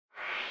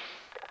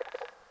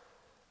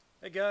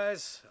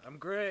guys, I'm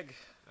Greg,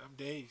 I'm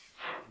Dave.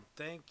 and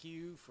thank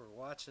you for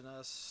watching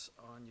us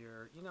on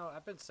your.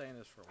 I've been saying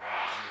this for a while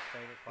on your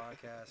favorite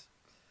podcast,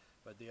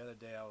 but the other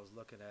day I was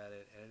looking at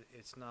it, and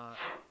it's not.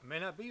 It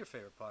may not be your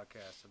favorite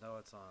podcast. I know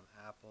it's on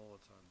Apple,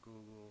 it's on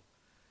Google,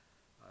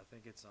 I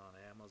think it's on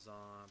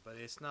Amazon, but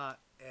it's not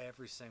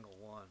every single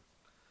one.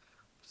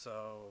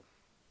 So,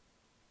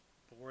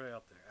 but we're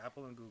out there,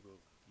 Apple and Google.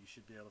 You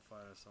should be able to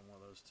find us on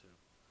one of those two.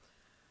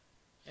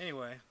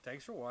 Anyway,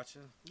 thanks for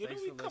watching. You know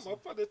Thanks we for come listening.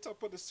 up on the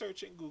top of the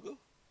search in Google.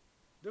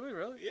 Do we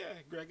really? Yeah,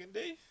 Greg and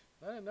Dave.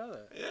 I didn't know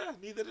that. Yeah,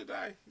 neither did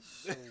I.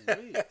 Sweet.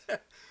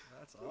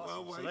 That's My awesome.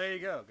 So wife- there you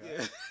go,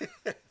 guys. Yeah.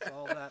 It's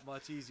all that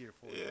much easier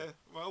for you. Yeah,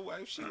 my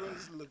wife,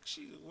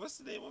 what's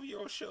the name of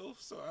your show?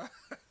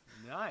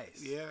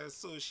 Nice. Yeah,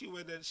 so she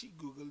went and she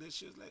Googled it.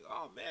 She was like,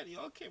 oh man,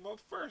 y'all came up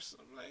first.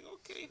 I'm like,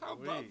 okay, how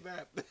about Sweet.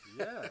 that?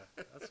 Yeah,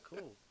 that's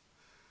cool.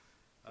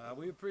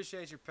 We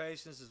appreciate your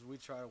patience as we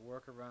try to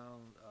work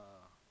around,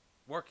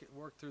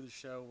 work through the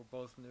show. We're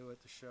both new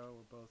at the show.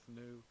 We're both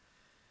new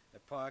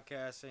at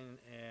podcasting,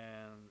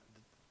 and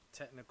the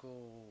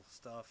technical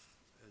stuff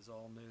is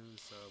all new.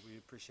 So we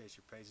appreciate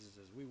your patience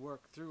as we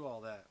work through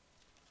all that.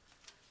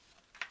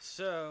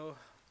 So,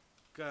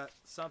 got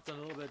something a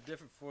little bit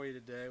different for you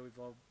today. We've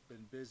all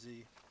been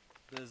busy.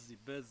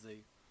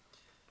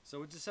 So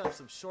we just have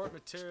some short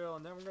material,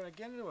 and then we're going to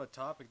get into a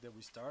topic that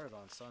we started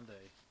on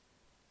Sunday,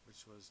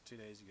 which was 2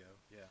 days ago.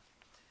 Yeah,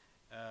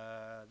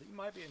 that you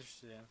might be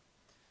interested in.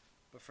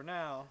 But for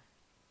now,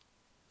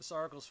 this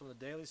article's from the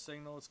Daily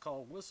Signal. It's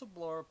called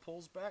 "Whistleblower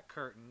Pulls Back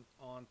Curtain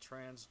on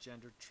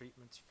Transgender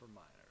Treatments for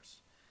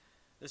Minors."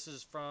 This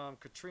is from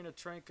Katrina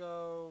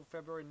Trenko,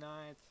 February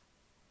 9th.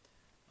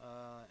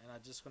 And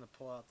I'm just going to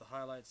pull out the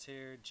highlights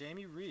here.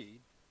 Jamie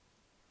Reed,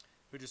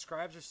 who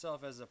describes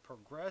herself as a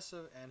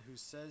progressive and who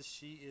says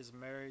she is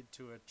married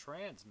to a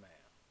trans man.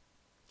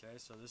 Okay,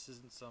 so this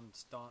isn't some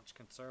staunch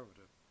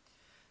conservative.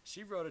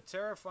 She wrote a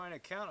terrifying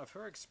account of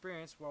her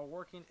experience while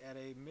working at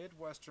a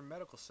Midwestern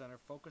medical center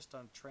focused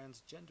on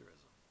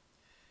transgenderism.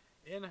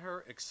 In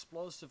her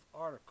explosive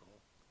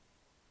article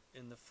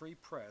in the Free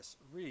Press,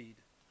 Reed,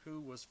 who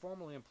was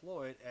formerly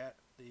employed at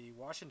the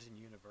Washington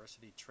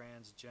University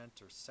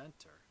Transgender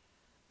Center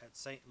at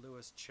St.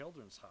 Louis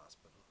Children's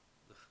Hospital,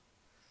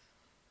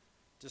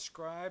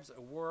 describes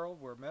a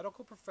world where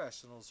medical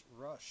professionals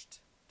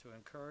rushed to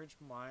encourage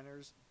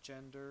minors'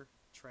 gender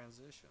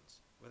transitions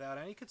without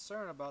any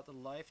concern about the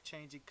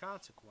life-changing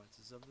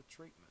consequences of the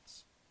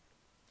treatments.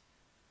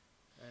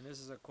 And this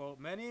is a quote: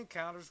 "Many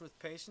encounters with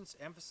patients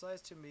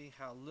emphasized to me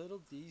how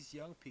little these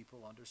young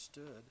people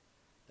understood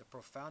the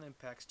profound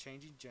impacts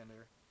changing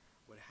gender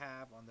would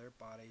have on their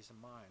bodies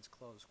and minds,"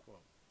 close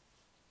quote.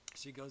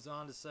 She goes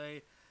on to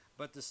say,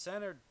 but the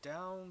center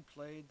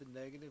downplayed the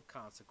negative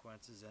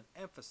consequences and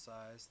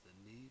emphasized the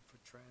need for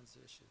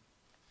transition.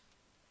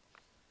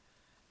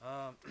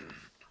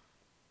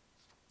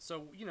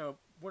 So,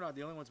 we're not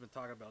the only ones who've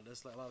been talking about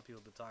this. A lot of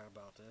people have been talking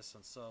about this.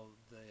 And so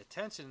the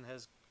attention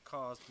has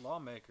caused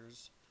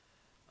lawmakers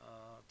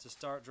to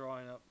start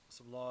drawing up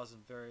some laws in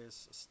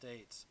various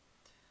states.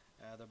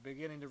 They're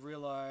beginning to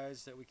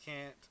realize that we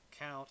can't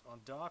count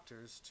on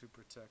doctors to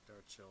protect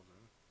our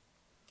children.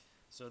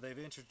 So they've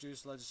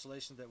introduced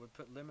legislation that would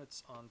put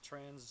limits on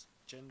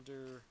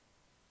gender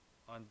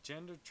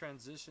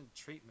transition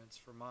treatments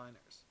for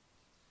minors.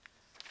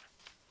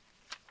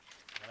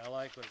 And I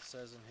like what it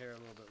says in here a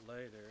little bit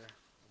later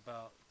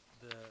about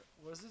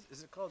what is this?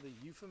 Is it called the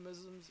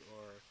euphemisms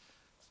or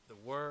the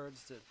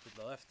words that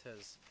the left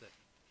has that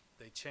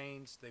they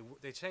changed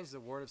the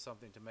word of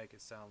something to make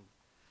it sound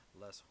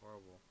less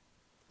horrible.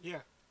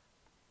 Yeah.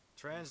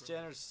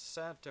 Transgender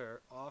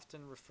center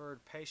often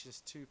referred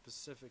patients to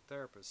specific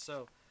therapists.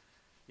 So,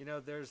 you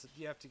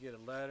have to get a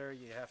letter,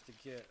 you have to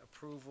get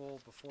approval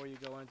before you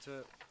go into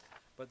it.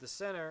 But the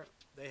center,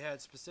 they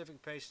had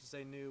specific patients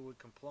they knew would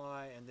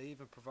comply, and they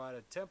even provided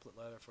a template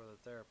letter for the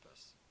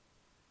therapist.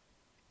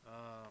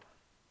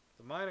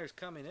 The minors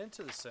coming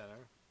into the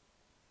center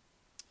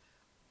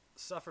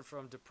suffered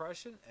from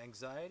depression,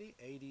 anxiety,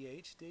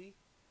 ADHD,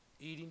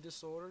 eating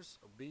disorders,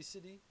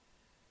 obesity,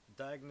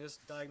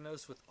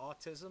 diagnosed with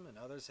autism, and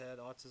others had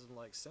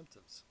autism-like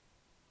symptoms.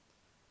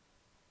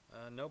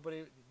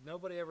 Nobody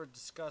ever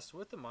discussed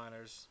with the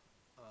minors.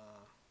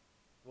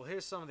 Well,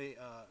 here's some of the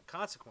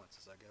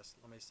consequences, I guess.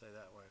 Let me say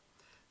that way.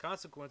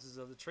 Consequences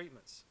of the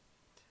treatments: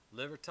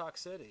 liver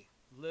toxicity.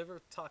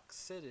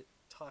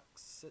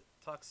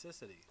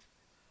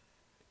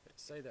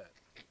 Say that.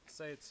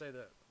 Say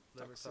that.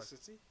 Liver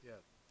Toxicity?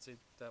 Yeah. See,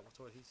 that was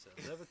what he said.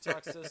 Liver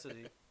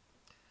toxicity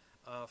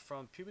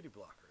from puberty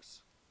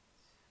blockers.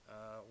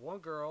 One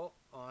girl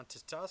on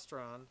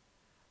testosterone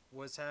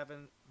was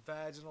having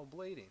vaginal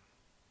bleeding.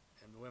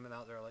 And the women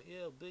out there are like,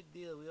 yeah, big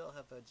deal. We all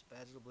have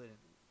vaginal bleeding.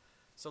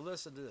 So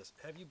listen to this.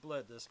 Have you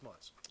bled this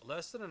much?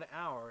 Less than an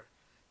hour,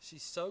 she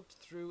soaked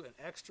through an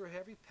extra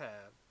heavy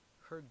pad,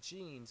 her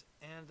jeans,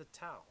 and a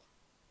towel.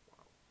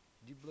 Wow.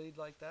 Did you bleed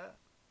like that?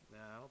 No,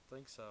 I don't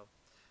think so.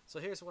 So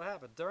here's what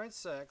happened. During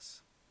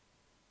sex,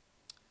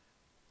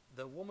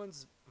 the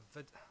woman's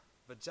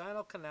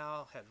vaginal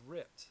canal had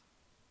ripped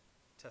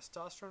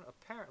testosterone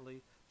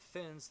apparently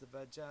thins the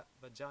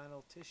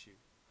vaginal tissue,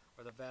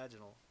 or the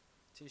vaginal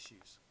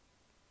tissues.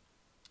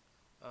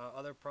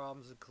 Other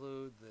problems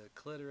include the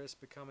clitoris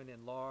becoming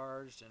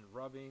enlarged and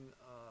rubbing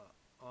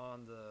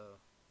on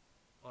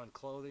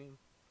clothing.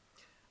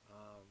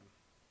 Um,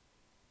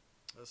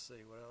 let's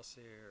see what else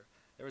here.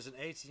 There was an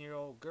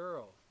 18-year-old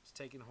girl who was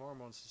taking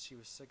hormones since she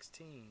was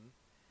 16,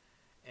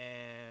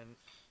 and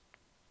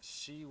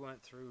she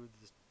went through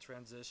the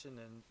transition,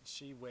 and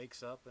she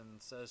wakes up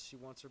and says she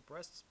wants her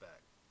breasts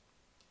back.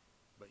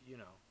 But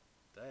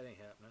that ain't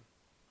happening.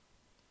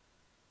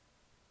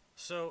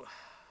 So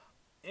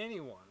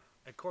anyone,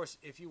 of course,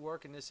 if you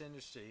work in this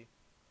industry,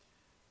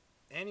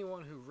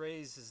 anyone who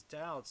raises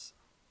doubts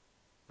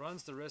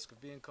runs the risk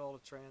of being called a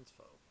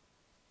transphobe.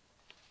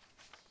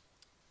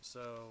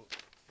 So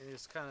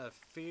it's kind of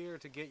fear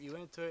to get you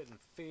into it, and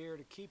fear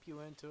to keep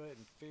you into it,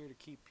 and fear to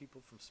keep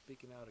people from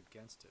speaking out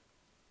against it.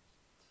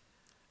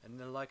 And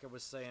then, like I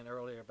was saying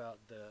earlier about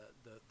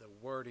the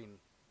wording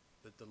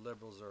that the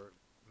liberals are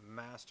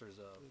masters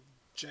of.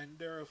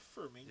 Gender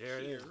affirming. There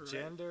it is. Right?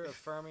 Gender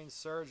affirming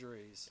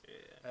surgeries,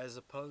 Yeah. as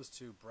opposed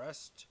to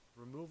breast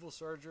removal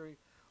surgery,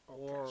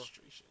 Or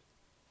castration.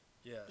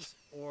 yes,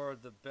 or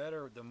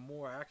the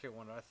more accurate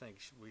one I think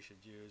we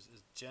should use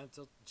is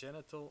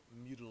genital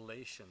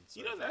mutilation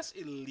surgery. That's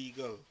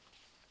illegal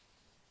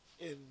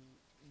in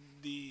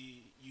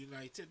the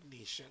United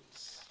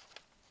Nations.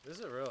 Is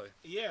it really?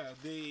 Yeah,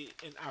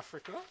 in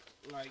Africa,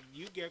 like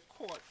you get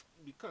caught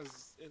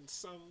because in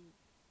some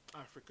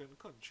African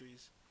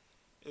countries,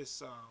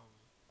 it's a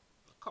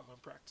common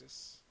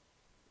practice,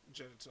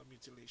 genital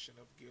mutilation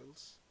of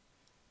girls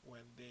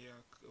when they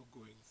are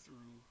going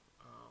through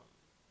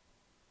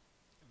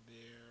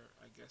their,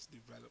 I guess,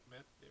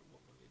 development, their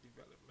womanly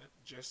development.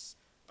 Just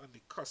on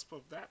the cusp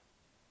of that,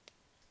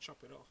 chop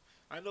it off.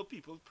 I know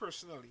people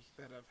personally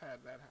that have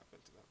had that happen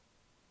to them.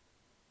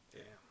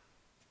 Damn.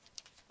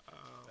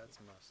 That's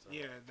messed up.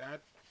 Yeah,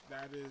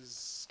 that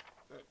is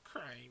a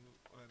crime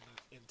on an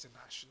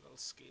international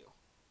scale.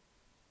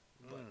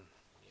 But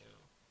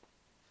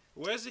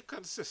where's the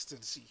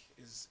consistency?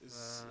 Is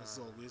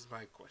always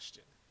my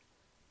question.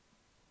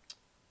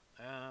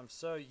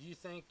 So you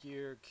think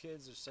your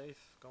kids are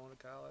safe going to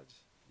college?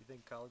 You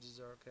think colleges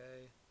are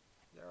okay?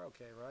 They're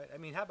okay, right? I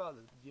mean, how about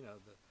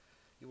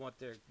you want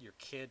your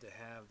kid to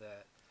have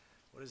that?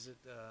 What is it?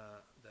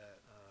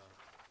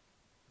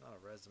 Not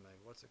a resume.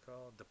 What's it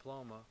called?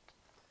 Diploma,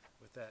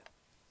 with that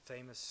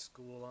famous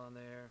school on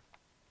there.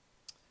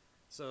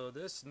 So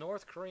this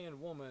North Korean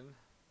woman,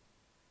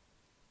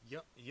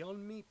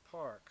 Yeonmi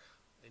Park,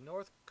 a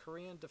North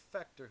Korean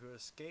defector who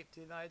escaped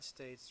the United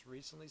States,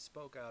 recently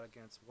spoke out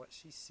against what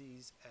she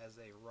sees as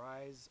a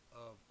rise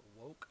of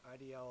woke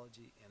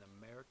ideology in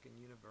American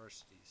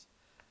universities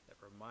that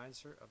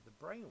reminds her of the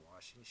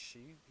brainwashing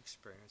she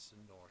experienced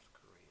in North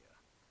Korea.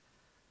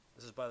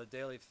 This is by the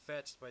Daily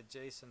Fetched by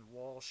Jason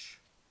Walsh,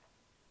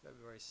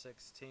 February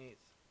 16th.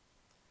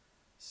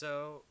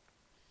 So,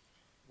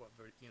 what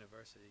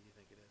university do you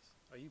think it is?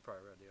 Oh, you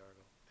probably read the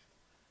article.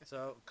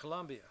 So,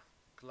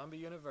 Columbia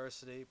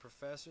University,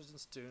 professors and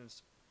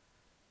students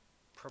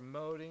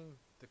promoting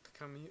the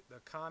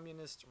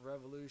communist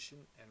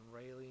revolution and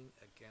railing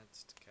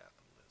against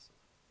capitalism.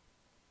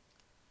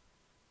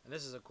 And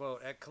this is a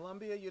quote. At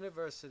Columbia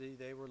University,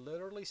 they were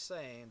literally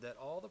saying that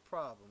all the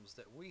problems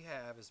that we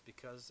have is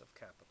because of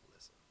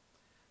capitalism,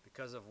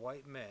 because of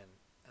white men,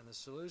 and the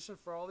solution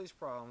for all these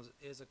problems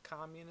is a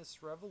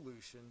communist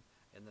revolution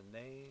in the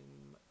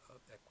name of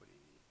equity.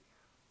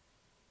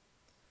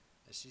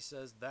 And she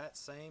says that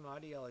same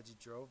ideology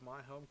drove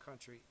my home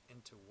country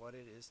into what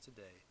it is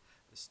today,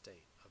 the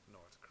state of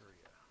North Korea.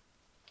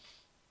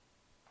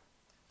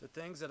 The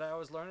things that I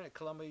was learning at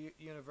Columbia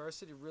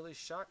University really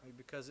shocked me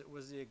because it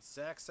was the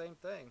exact same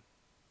thing.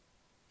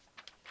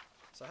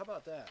 So how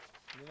about that?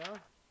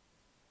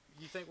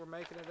 You think we're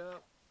making it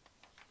up?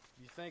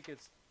 You think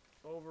it's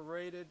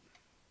overrated?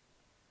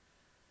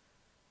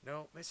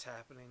 No, it's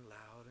happening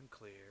loud and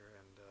clear,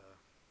 and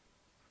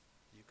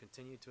you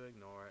continue to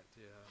ignore it.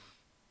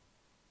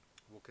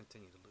 We'll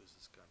continue to lose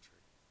this country.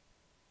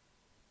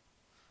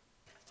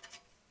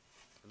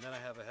 And then I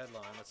have a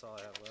headline. That's all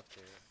I have left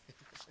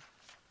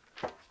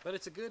here. But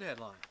it's a good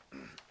headline.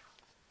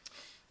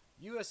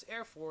 U.S.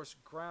 Air Force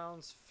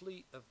grounds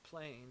fleet of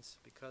planes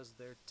because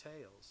their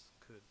tails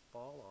could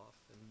fall off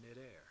in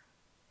midair.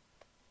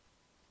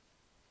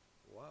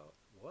 Wow,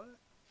 what?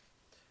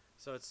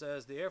 So it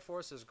says the Air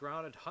Force has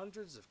grounded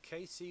hundreds of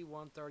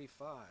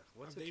KC-135.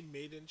 Are they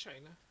made in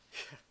China?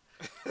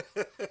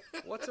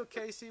 What's a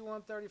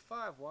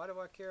KC-135? Why do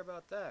I care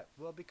about that?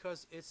 Well,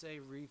 because it's a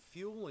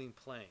refueling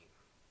plane.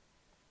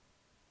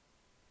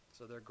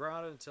 So they're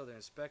grounded until they're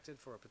inspected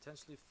for a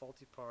potentially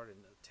faulty part in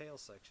the tail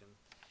section,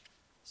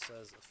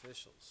 says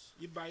officials.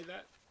 You buy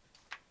that?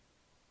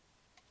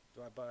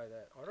 Do I buy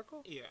that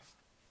article? Yeah.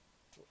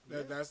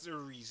 Yeah. That's the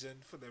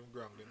reason for them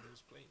grounding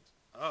those planes.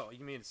 Oh,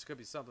 you mean it could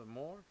be something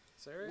more?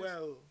 Serious?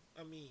 Well,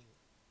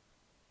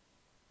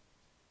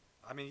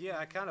 yeah,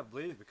 I kind of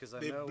believe it because I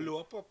know... They blew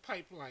up a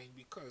pipeline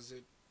because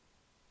it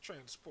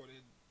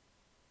transported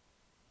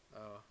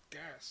Oh,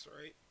 gas,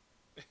 right?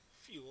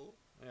 Fuel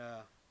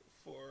yeah.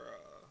 for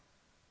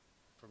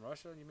From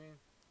Russia, you mean?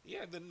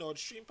 yeah, the Nord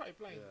Stream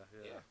pipeline. Yeah,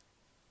 yeah. Yeah,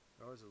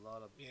 There was a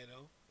lot of you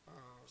know,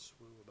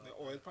 swoo the about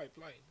oil that.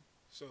 pipeline.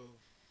 So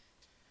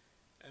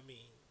I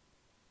mean,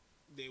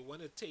 they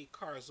want to take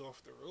cars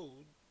off the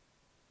road.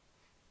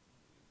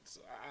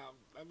 So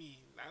I mean,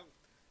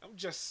 I'm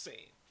just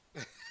saying.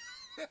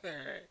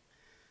 Alright.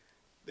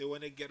 They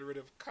want to get rid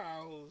of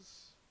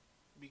cows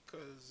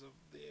because of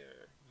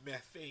their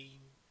methane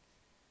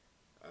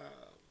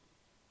um,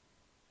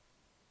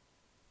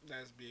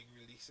 that's being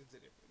released into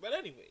the. But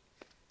anyway,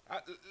 uh,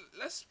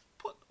 let's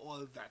put all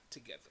that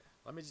together.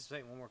 Let me just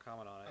make one more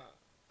comment on it.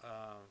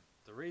 Uh,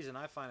 The reason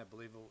I find it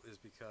believable is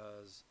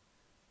because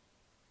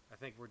I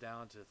think we're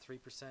down to 3%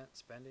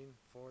 spending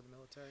for the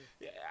military.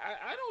 yeah,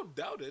 I don't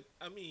doubt it.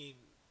 I mean,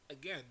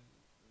 again,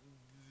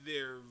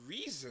 their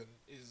reason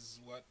is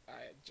what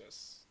I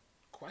just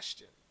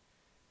questioned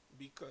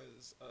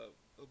because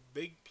a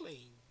big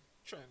plane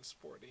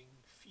transporting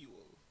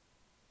fuel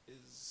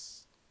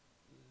is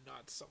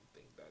not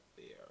something that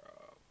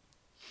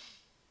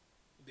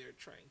they're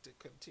trying to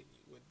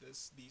continue with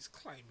these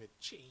climate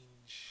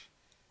change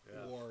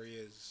Yeah,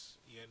 warriors,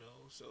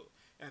 So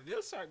and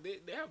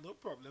they have no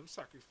problem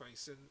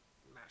sacrificing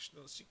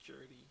national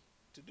security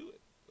to do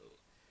it. So,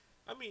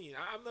 I mean,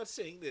 I'm not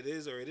saying that it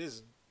is or it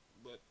isn't,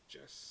 but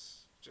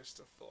just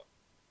a thought.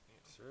 You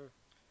know, sure.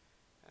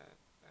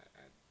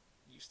 I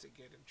used to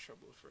get in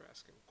trouble for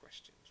asking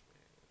questions,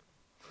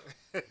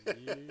 man.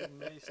 You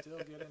may still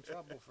get in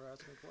trouble for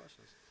asking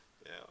questions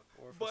Yeah,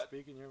 or for but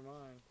speaking your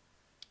mind.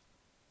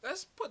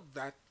 let's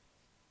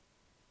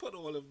put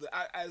all of the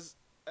as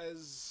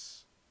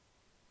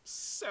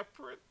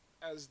separate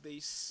as they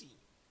seem.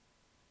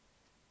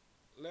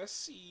 Let's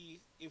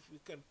see if we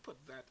can put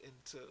that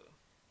into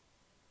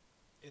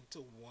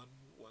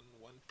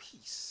one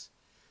piece.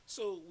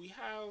 So we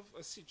have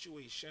a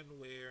situation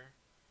where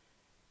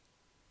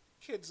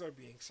kids are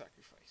being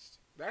sacrificed.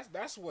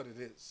 That's what it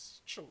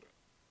is. Children.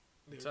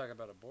 You They're, talking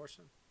about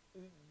abortion?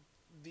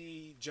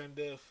 the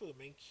gender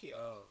affirming care.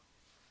 Oh,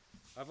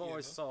 I've You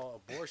always know. saw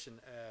abortion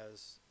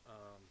as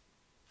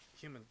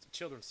human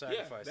children Yeah,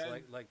 sacrifice,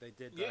 that like they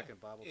did yeah, back in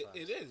Bible it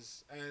times.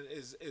 is, and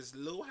is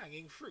low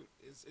hanging fruit.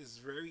 Is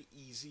very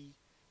easy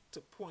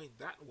to point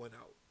that one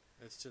out.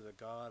 It's to the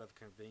god of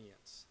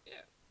convenience.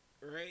 Yeah,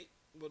 right.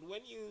 But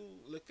when you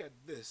look at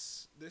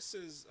this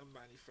is a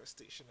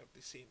manifestation of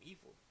the same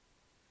evil,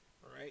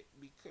 right?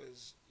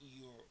 Because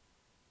you're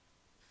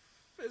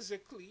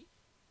physically,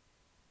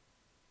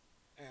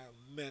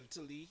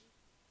 mentally,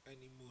 and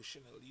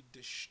emotionally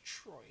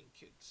destroying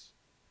kids.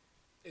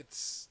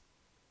 It's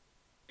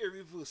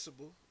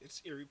irreversible.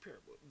 It's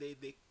irreparable.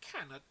 They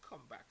cannot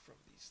come back from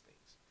these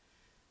things.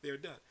 They're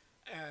done.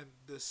 And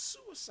the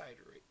suicide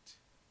rate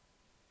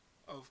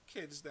of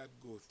kids that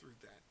go through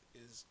that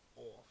is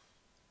off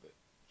the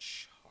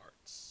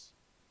charts.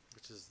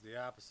 Which is the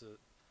opposite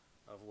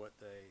of what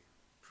they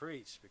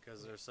preach,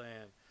 because they're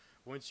saying,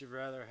 wouldn't you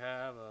rather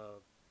have a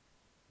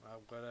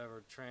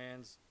whatever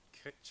trans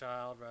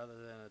child rather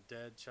than a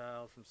dead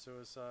child from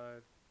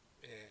suicide?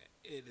 Yeah,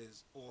 it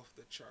is off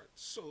the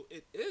charts. So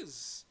it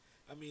is.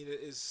 I mean, it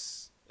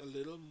is a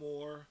little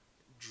more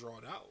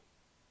drawn out.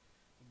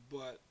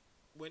 But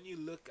when you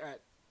look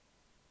at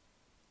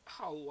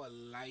how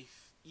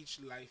each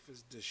life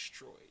is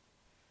destroyed,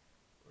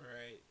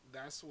 right?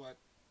 That's what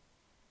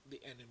the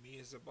enemy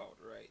is about,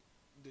 right?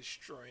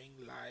 Destroying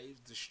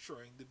lives,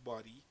 destroying the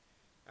body,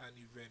 and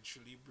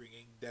eventually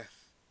bringing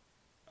death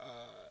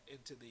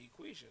into the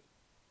equation.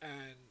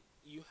 And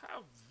you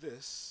have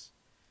this,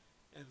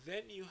 and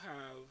then you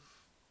have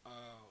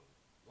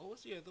what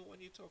was the other one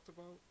you talked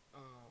about?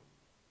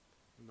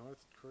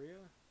 North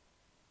Korea?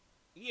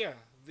 Yeah,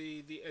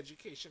 the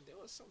education. There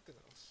was something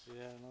else.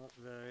 Yeah, not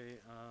very.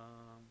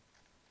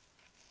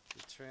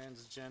 The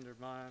transgender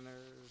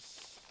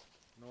minors,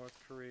 North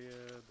Korea,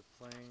 the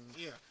planes.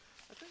 Yeah,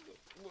 I think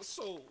well,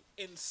 so.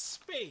 In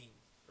Spain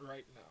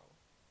right now.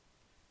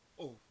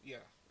 Oh yeah,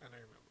 and I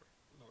remember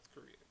North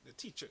Korea. The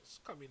teachers,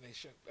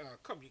 communist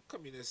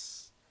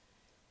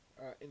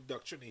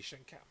indoctrination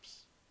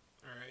camps.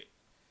 All right.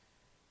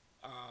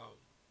 Um,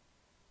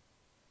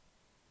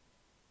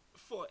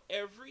 for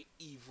every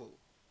evil,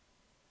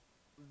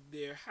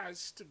 there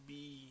has to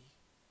be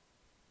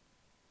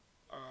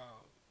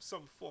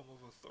some form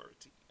of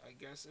authority. I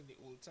guess in the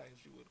old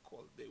times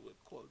they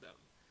would call them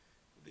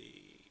the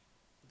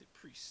the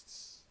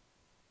priests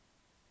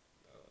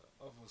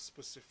of a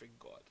specific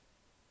god.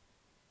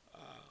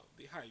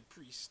 The high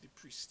priest, the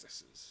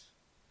priestesses.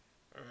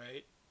 All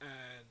right,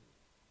 and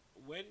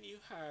when you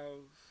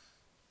have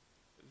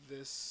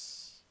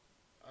this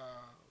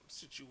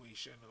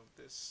situation of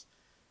this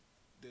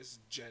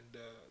gender,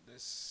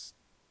 this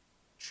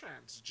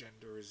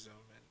transgenderism,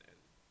 and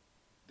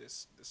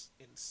this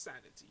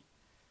insanity,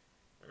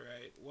 all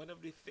right. One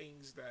of the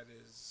things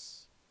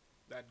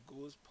that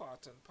goes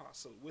part and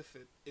parcel with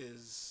it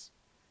is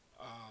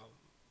um,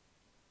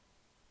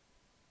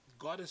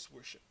 goddess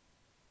worship.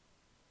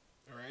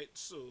 All right.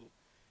 So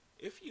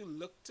if you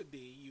look today,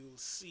 you'll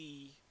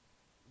see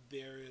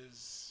there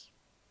is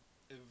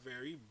a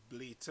very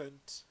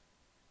blatant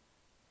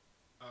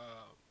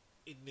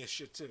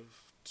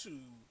initiative to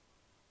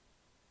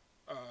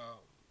um,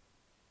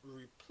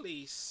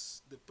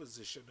 replace the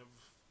position of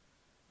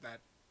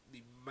that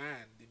the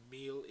man, the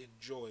male,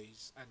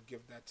 enjoys and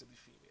give that to the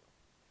female.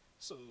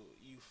 So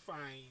you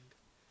find,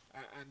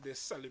 and they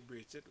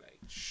celebrate it like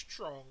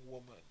strong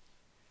woman,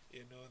 the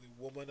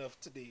woman of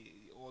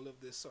today, all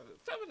of this sort of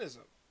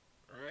feminism,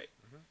 right?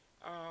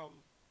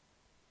 Um,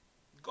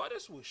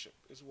 goddess worship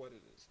is what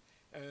it is,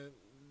 and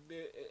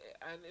the,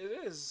 and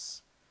it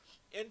is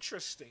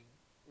interesting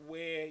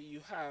where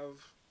you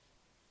have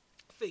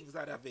things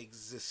that have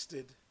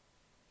existed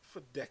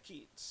for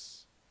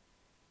decades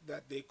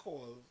that they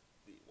call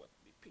the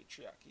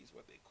patriarchy is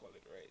what they call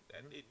it, right?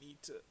 And they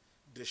need to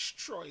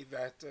destroy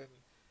that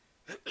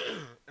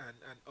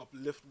and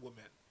uplift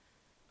women.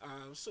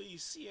 So you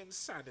see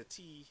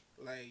insanity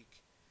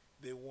like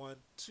they want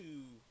to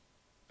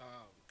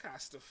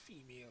cast a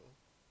female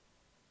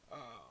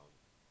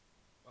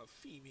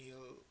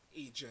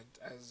agent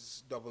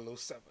as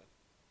 007.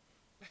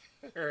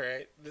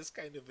 Right? This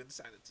kind of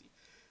insanity.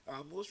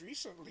 Most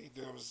recently,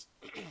 there was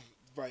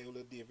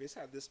Viola Davis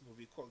had this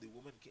movie called The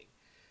Woman King,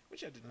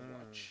 which I didn't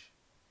watch.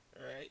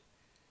 Right?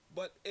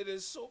 But it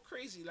is so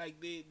crazy. Like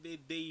they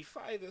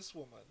deify this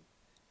woman,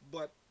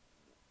 but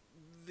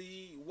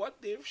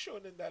what they've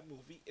shown in that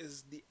movie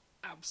is the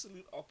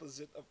absolute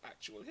opposite of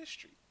actual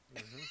history.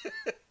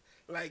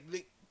 Like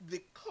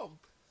the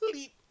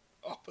complete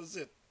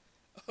opposite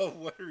of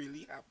what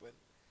really happened.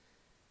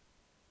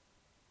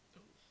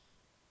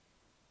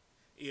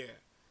 Yeah,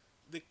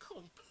 the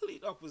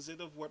complete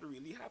opposite of what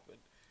really happened,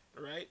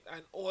 right?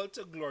 And all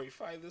to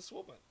glorify this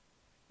woman.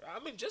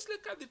 I mean, just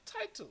look at the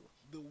title,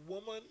 The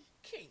Woman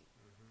King.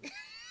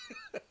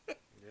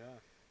 Yeah.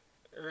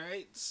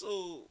 Right?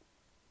 So,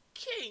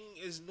 king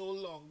is no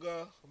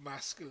longer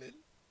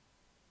masculine.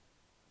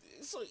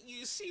 So,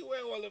 you see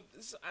where all of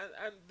this,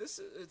 and this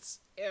is, it's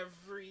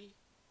every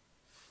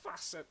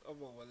facet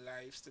of our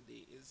lives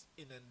today is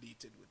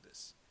inundated with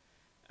this.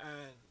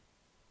 And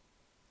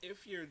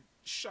if you're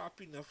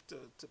sharp enough to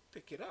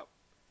pick it up,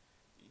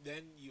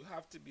 then you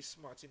have to be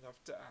smart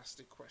enough to ask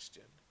the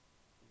question,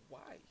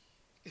 why?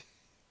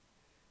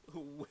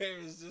 Where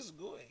is this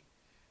going?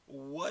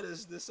 What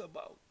is this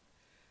about?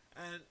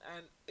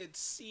 And it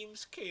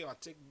seems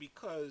chaotic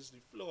because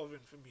the flow of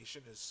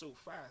information is so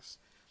fast.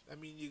 I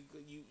mean,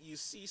 you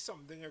see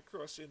something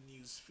across your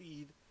news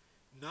feed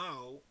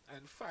now,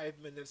 and 5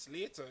 minutes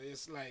later,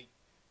 it's like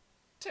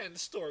 10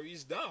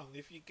 stories down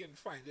if you can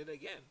find it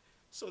again.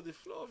 So the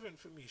flow of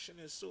information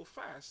is so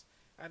fast,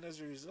 and as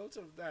a result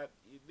of that,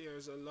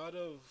 there's a lot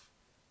of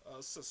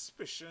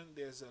suspicion,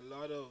 there's a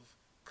lot of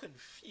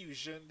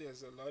confusion,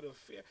 there's a lot of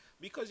fear,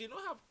 because you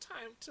don't have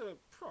time to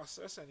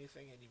process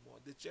anything anymore.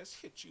 They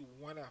just hit you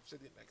one after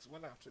the next,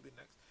 one after the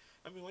next.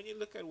 I mean, when you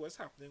look at what's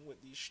happening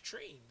with these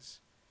trains,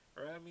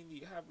 right? I mean,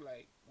 you have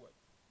like, what,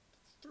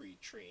 3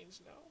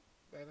 trains now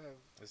that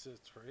have. Is it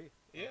 3?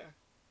 Yeah.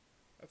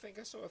 I think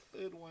I saw a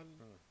third one.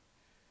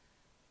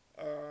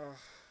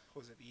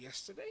 Was it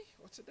yesterday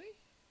or today?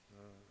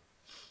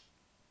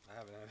 I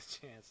haven't had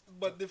a chance.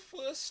 But the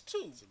first 2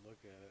 to look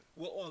at it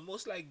were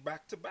almost like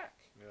back to back.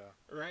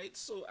 Yeah. Right?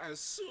 So as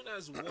soon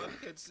as one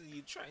hits and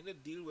you're trying to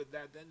deal with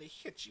that, then they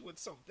hit you with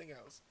something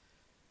else.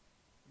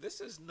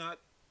 This is not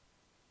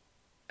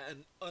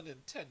an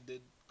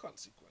unintended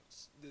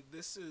consequence.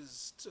 This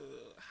is to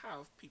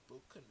have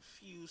people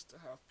confused, to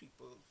have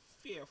people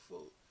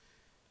fearful,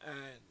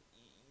 and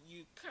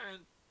you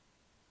can't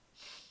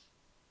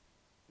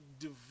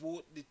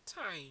devote the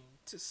time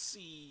to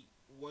see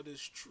what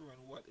is true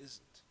and what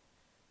isn't.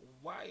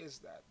 Why is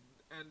that?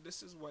 And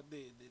this is what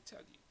they tell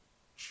you.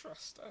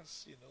 Trust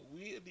us,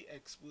 we're the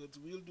experts,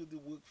 we'll do the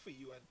work for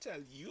you and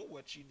tell you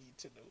what you need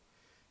to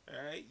know.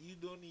 Alright? You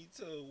don't need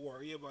to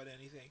worry about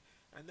anything.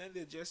 And then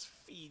they just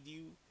feed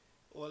you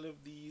all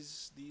of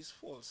these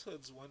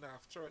falsehoods one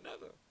after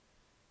another.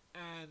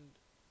 And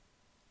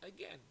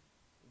again,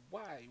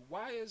 why?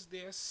 Why is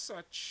there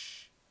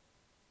such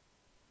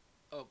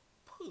a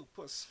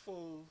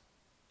purposeful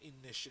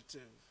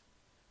initiative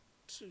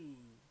to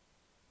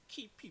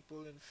keep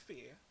people in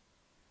fear,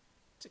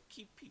 to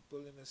keep people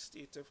in a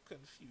state of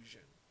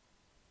confusion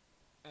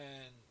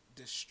and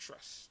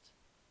distrust,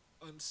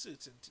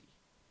 uncertainty?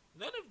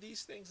 None of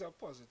these things are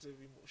positive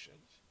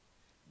emotions,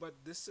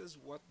 but this is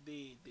what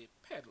they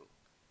peddle.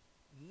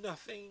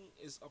 Nothing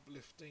is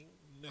uplifting,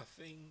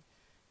 nothing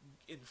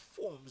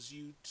informs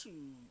you to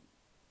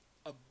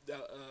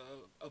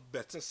a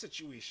better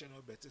situation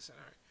or better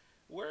scenario.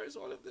 Where is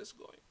all of this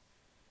going?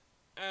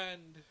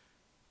 And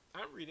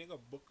I'm reading a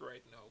book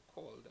right now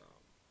called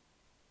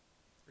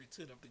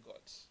Return of the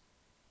Gods.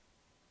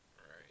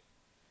 Alright.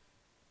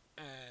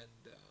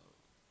 And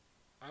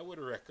I would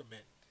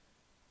recommend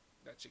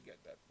that you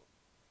get that book.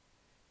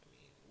 I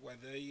mean,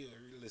 whether you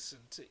listen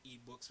to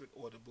ebooks with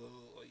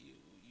Audible or you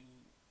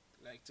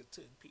like to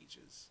turn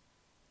pages,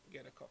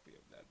 get a copy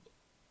of that book.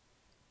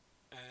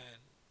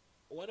 And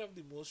one of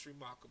the most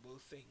remarkable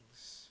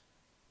things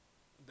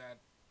that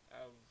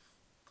I've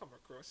come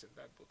across in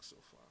that book so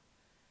far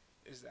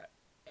is that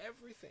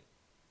everything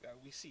that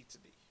we see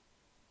today,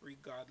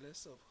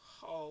 regardless of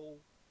how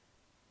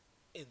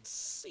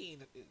insane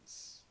it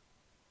is,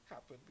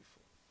 happened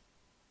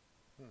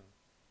before. Hmm.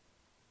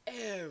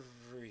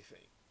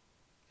 Everything.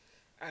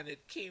 And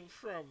it came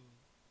from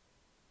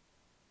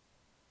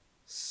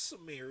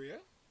Sumeria,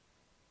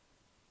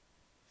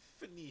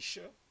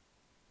 Phoenicia,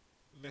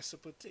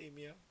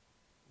 Mesopotamia,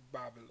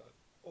 Babylon,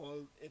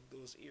 all in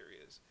those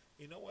areas.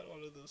 You know what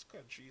all of those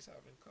countries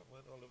have in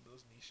common, all of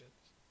those nations?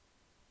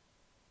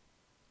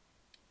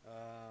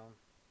 Um,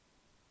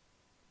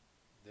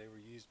 they were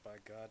used by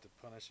God to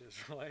punish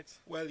Israelites.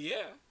 Well,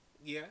 yeah,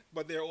 yeah,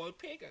 but they're all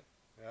pagan.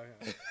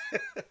 Yeah,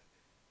 yeah.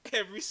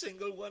 Every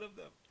single one of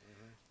them.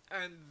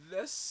 Mm-hmm. And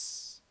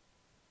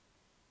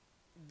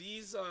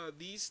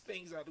these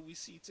things that we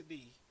see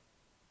today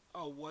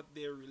are what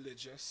their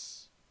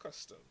religious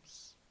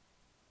customs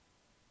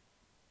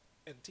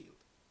entailed.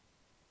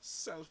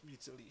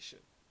 Self-mutilation.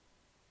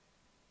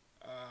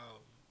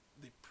 Um,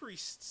 the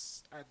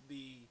priests at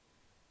the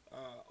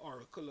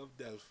Oracle of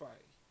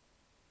Delphi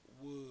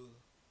were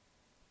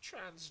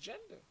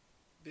transgender.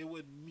 They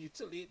would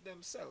mutilate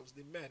themselves,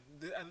 the men,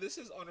 and this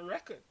is on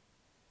record,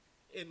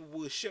 in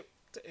worship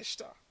to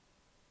Ishtar.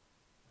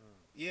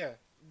 Yeah,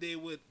 they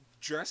would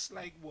dress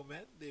like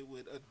women. They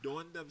would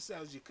adorn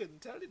themselves. You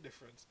couldn't tell the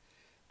difference.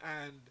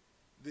 And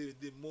the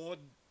more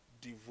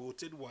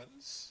devoted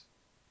ones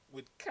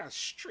would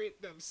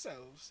castrate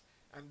themselves,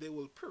 and they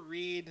will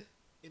parade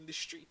in the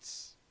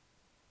streets.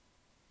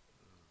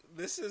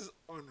 This is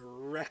on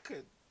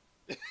record.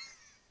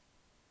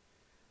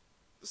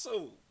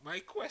 So my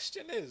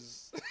question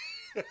is,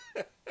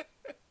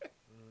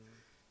 Mm-hmm.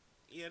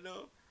 you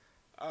know,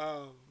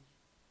 um,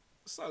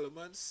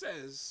 Solomon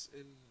says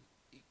in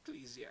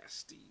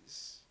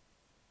Ecclesiastes,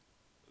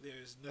 there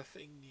is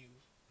nothing new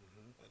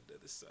Mm-hmm. under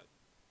the sun.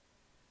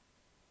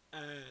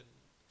 And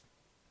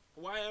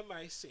why am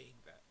I saying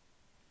that?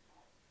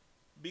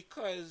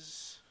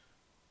 Because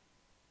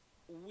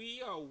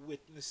we are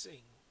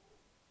witnessing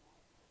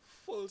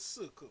full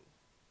circle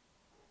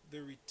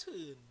the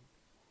return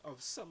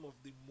of some of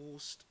the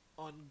most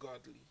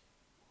ungodly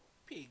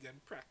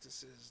pagan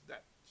practices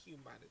that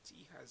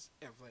humanity has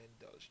ever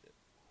indulged in.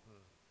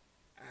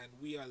 And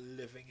we are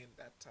living in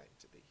that time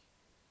today.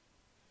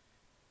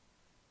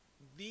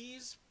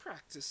 These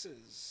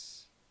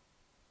practices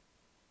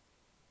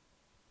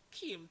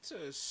came to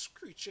a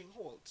screeching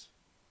halt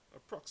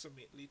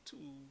approximately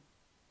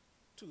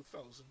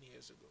 2,000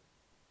 years ago.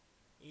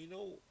 You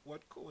know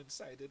what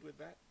coincided with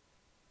that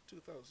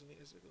 2,000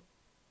 years ago?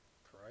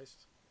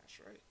 Christ. That's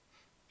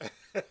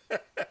right.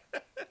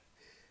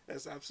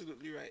 That's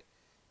absolutely right.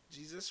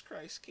 Jesus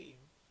Christ came,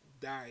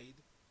 died,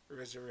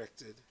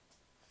 resurrected,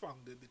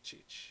 founded the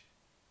church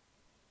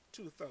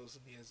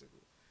 2,000 years ago.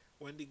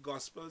 When the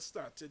gospel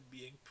started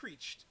being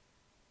preached,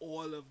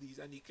 all of these,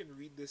 and you can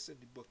read this in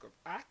the book of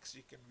Acts,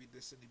 you can read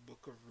this in the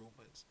book of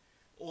Romans,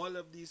 all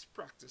of these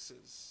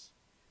practices,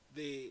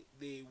 they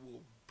were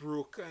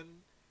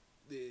broken.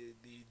 The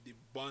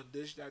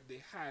bondage that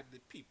they had the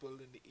people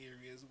in the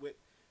areas with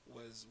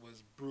was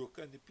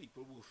broken. The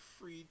people were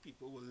freed,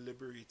 people were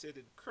liberated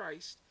in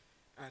Christ,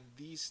 and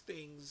these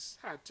things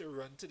had to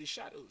run to the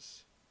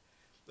shadows.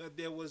 That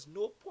there was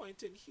no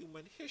point in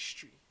human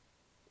history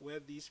where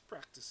these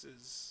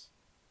practices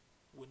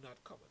were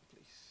not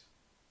commonplace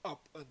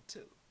up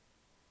until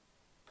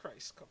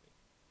Christ's coming.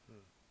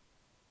 Hmm.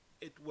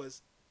 It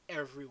was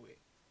everywhere.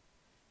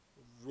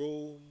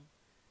 Rome,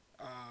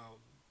 um,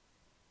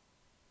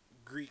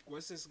 Greek.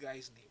 What's this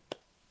guy's name?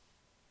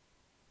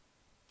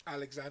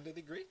 Alexander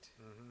the Great.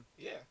 Mm-hmm.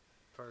 Yeah,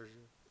 Persia.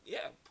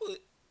 yeah.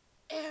 Put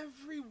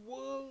every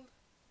world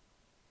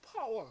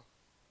power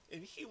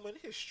in human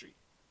history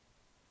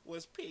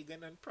was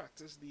pagan and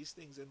practiced these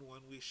things in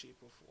one way, shape,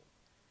 or form.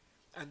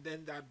 And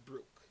then that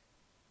broke.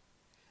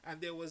 And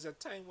there was a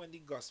time when the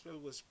gospel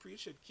was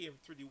preached, it came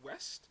through the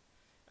West.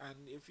 And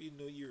if you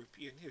know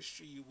European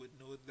history, you would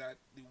know that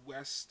the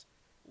West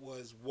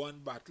was one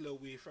battle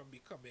away from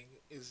becoming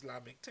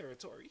Islamic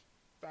territory.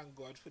 Thank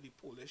God for the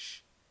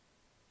Polish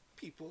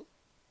people.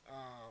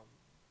 Um,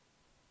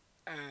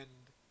 and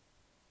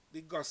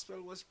the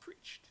gospel was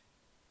preached.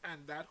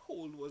 And that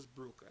hold was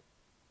broken.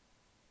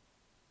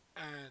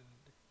 And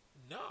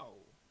now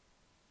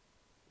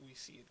we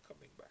see it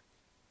coming back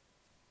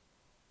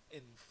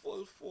in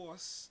full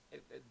force,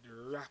 at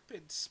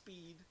rapid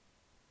speed.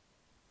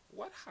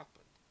 What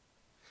happened?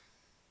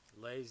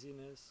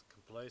 Laziness,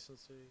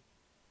 complacency.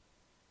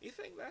 You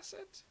think that's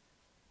it?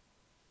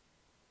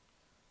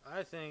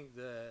 I think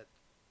that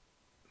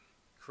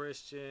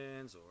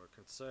Christians or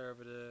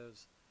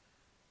conservatives,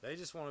 they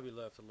just want to be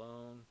left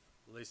alone.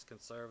 At least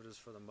conservatives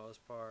for the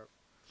most part.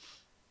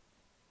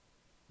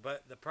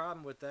 But the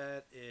problem with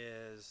that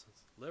is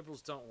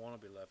liberals don't want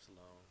to be left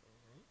alone.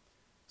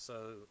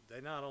 So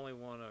they not only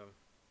want to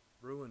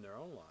ruin their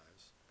own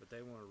lives, but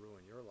they want to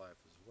ruin your life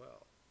as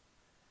well.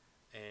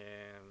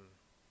 And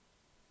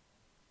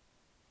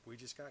we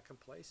just got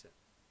complacent.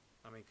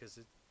 I mean, because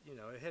it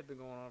had been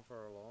going on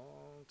for a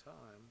long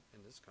time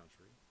in this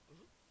country,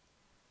 Mhm.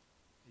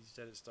 You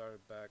said it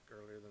started back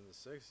earlier than the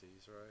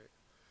 '60s, right?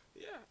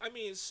 Yeah, I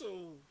mean,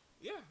 so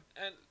yeah,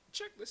 and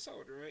check this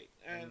out, right?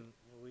 And And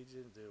we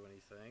didn't do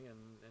anything,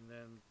 and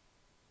then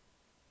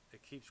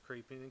it keeps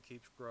creeping and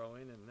keeps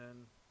growing, and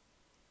then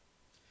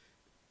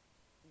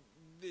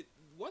the,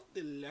 what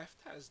the left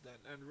has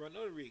done, and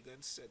Ronald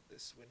Reagan said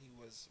this when he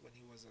was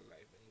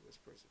alive, when he was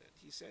president.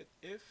 He said,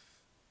 if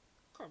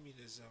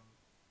communism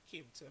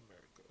came to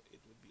America, it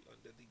would be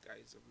under the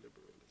guise of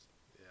liberalism,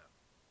 yeah,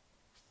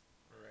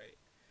 right?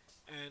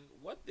 And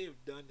what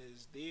they've done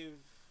is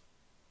they've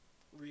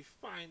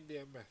refined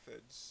their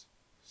methods,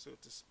 so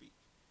to speak.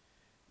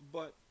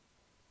 But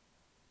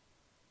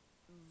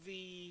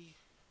the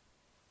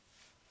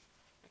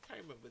I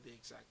can't remember the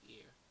exact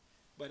year,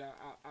 but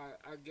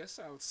I guess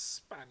I'll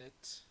span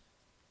it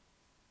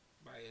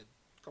by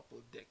a couple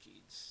of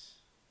decades.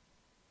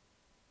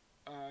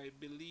 I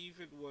believe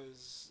it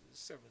was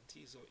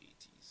 70s or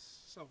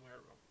 80s, somewhere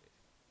around there,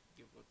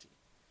 give or take.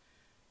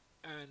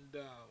 And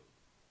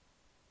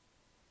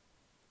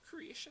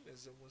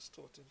creationism was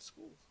taught in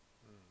school,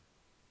 mm.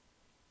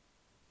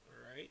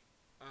 right?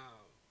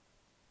 Um,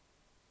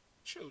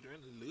 Children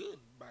learn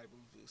Bible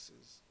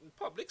verses in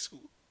public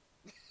school.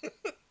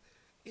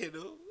 you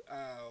know,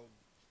 um,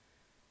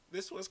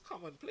 this was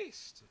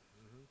commonplace,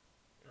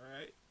 Mm-hmm.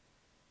 right?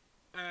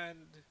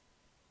 And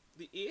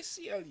the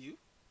ACLU,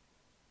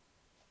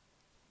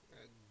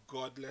 a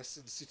godless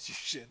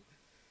institution,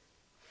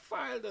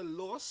 filed a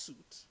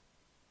lawsuit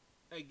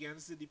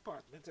against the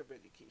Department of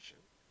Education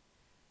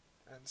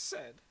and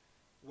said,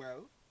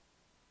 well,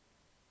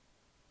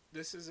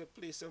 this is a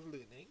place of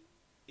learning.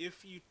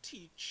 If you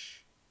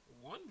teach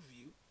one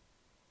view,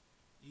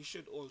 you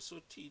should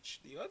also teach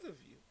the other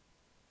view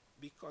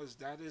because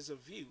that is a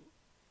view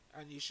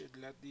and you should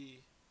let the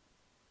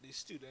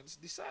students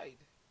decide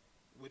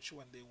which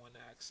one they want to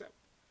accept.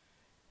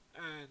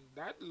 And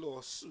that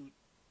lawsuit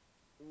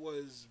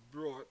was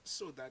brought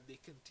so that they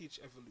can teach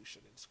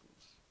evolution in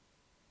schools.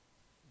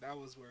 That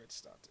was where it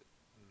started.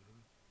 Mm-hmm.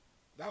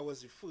 That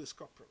was the first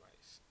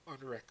compromise on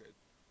record.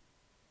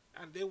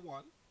 And they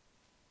won.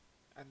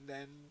 And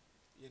then,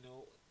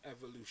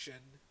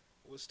 evolution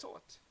was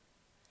taught.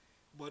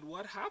 But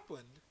what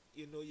happened,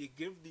 you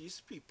give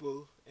these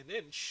people an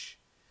inch,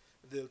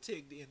 they'll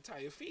take the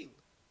entire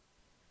field.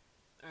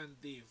 And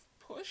they've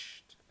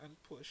pushed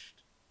and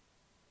pushed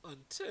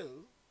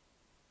until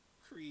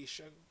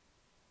creation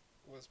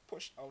was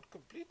pushed out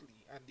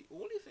completely. And the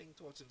only thing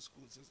taught in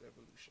schools is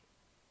evolution.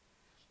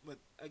 But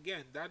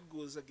again, that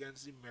goes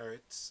against the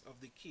merits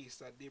of the case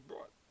that they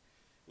brought,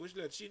 which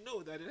lets you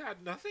know that it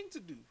had nothing to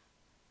do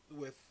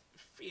with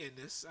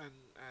fairness and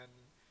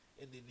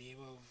in the name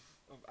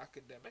of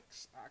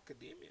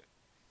academia,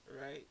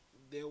 right?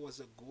 There was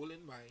a goal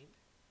in mind,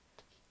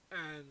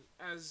 and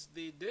as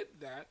they did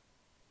that,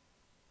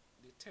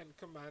 the Ten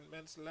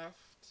Commandments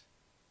left,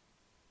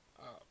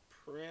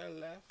 prayer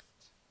left,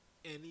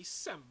 any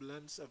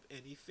semblance of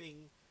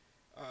anything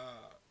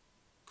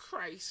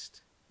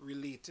Christ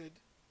related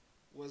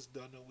was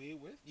done away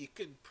with. You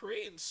can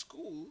pray in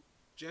school,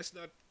 just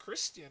not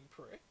Christian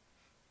prayer,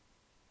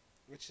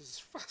 which is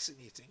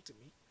fascinating to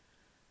me.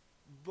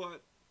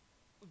 But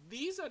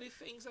these are the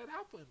things that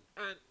happen.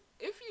 And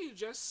if you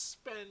just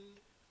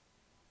spend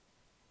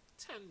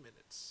 10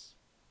 minutes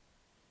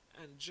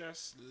and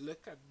just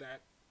look at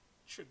that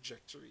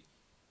trajectory,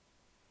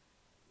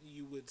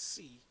 you would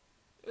see.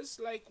 It's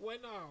like when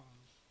Al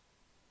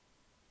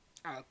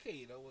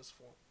Qaeda was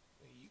formed.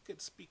 You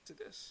could speak to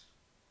this.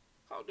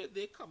 How did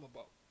they come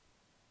about?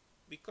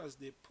 Because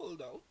they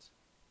pulled out,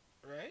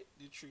 right,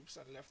 the troops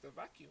and left a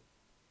vacuum.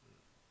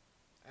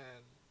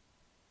 And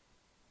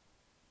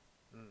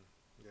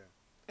Yeah.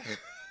 I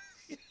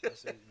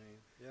see what you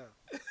mean.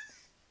 Yeah.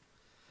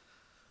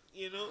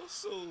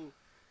 so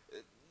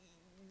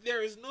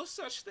there is no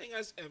such thing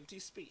as empty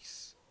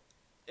space.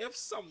 If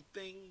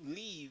something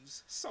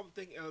leaves,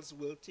 something else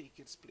will take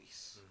its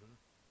place.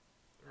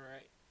 Mm-hmm.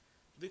 Right?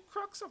 The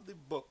crux of the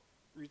book,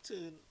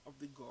 Return of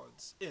the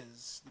Gods,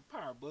 is the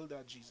parable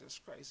that Jesus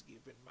Christ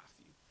gave in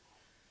Matthew,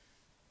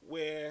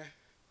 where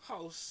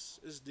house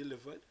is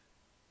delivered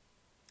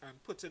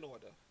and put in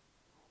order,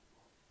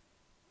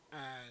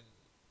 and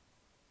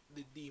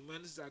the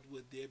demons that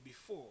were there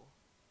before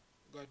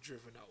got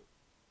driven out.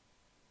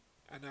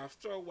 And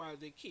after a while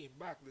they came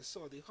back, they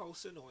saw the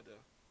house in order,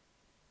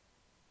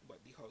 but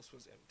the house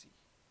was empty.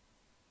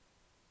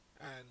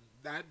 And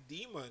that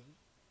demon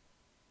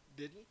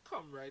didn't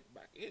come right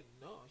back in.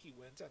 No, he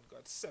went and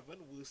got 7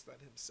 worse than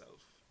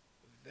himself.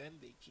 Then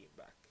they came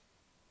back.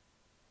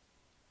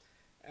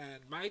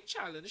 And my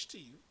challenge to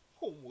you,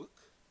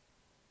 homework,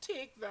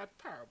 take that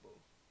parable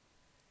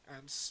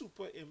and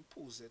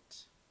superimpose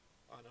it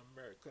on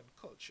American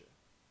culture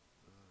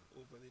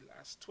over the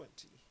last 20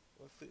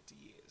 or 30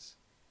 years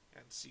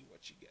and see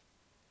what you get.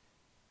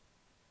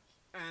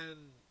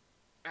 And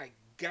I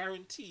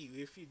guarantee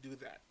you, if you do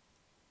that,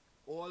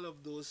 all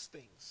of those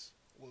things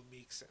will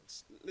make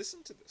sense.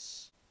 Listen to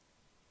this.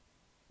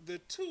 The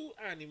Two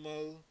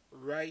Animal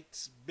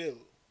Rights Bill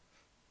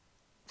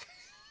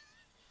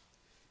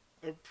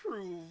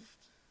approved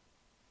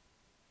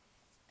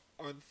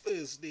on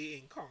Thursday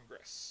in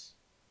Congress.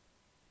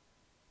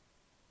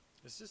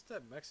 Is this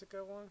that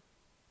Mexico one?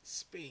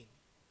 Spain.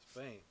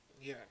 Spain.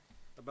 Yeah.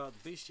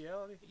 About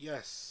bestiality?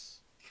 Yes.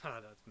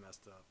 God, that's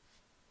messed up.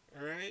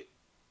 All right.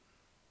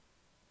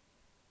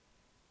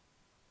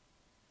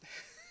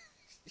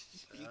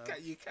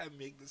 You can't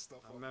make this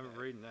stuff up. I remember man.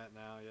 reading that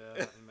now.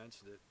 Yeah, you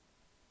mentioned it.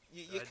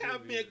 You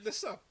can't make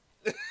this up.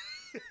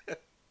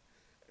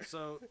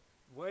 So,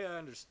 the way I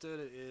understood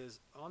it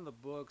is on the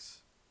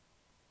books,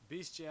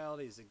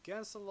 bestiality is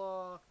against the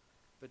law,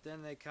 but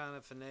then they kind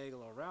of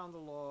finagle around the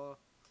law.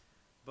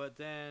 But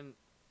then,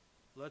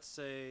 let's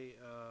say,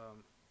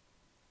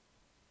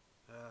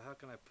 how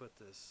can I put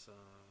this?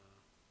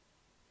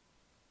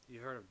 You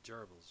heard of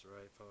gerbils,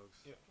 right, folks?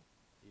 Yeah.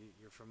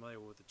 You're familiar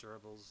with the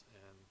gerbils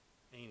and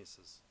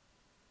anuses.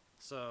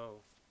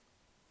 So,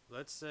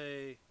 let's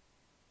say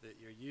that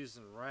you're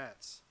using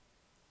rats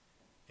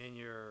in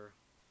your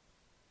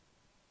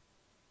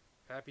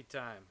happy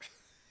time.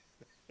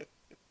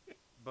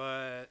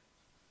 But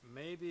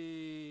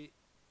maybe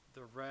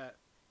the rat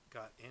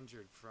got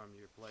injured from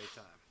your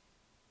playtime.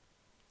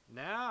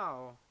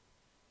 Now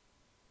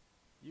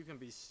you can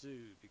be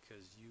sued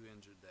because you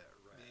injured that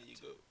rat. There you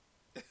go.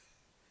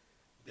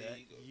 That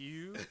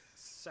you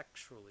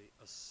sexually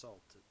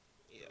assaulted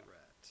the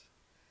rat.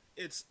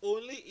 It's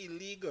only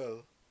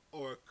illegal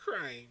or a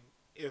crime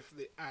if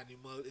the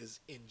animal is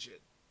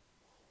injured.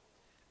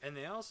 And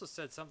they also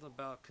said something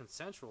about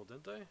consensual,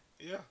 didn't they?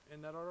 Yeah.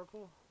 In that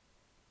article?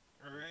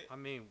 All right. I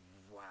mean,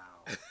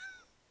 wow.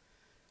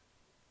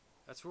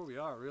 That's where we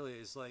are, really.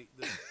 It's like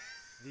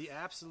the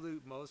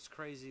absolute most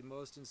crazy,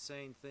 most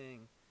insane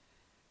thing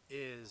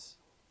is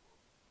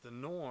the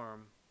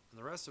norm, and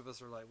the rest of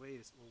us are like,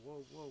 wait,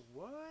 whoa,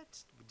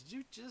 what? Did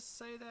you just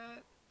say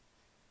that?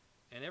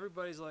 And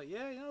everybody's like,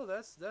 yeah,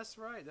 that's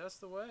right, that's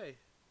the way.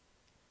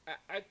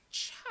 I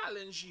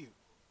challenge you,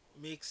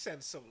 make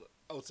sense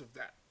out of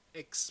that.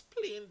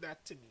 Explain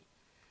that to me,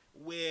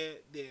 where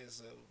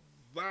there's a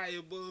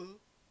viable,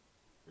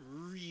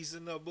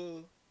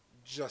 reasonable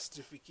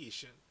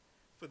justification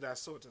for that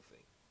sort of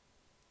thing.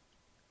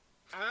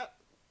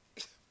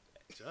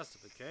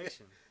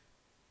 Justification.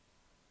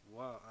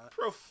 Wow.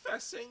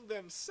 Professing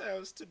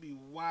themselves to be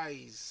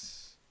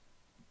wise,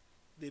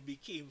 they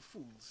became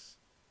fools.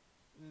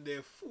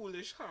 Their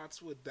foolish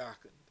hearts were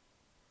darkened.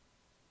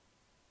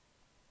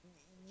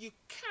 You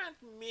can't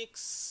make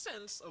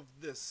sense of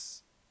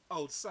this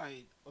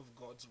outside of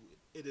God's word.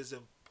 It is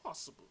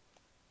impossible.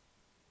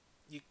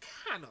 You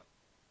cannot,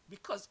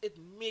 because it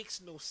makes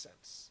no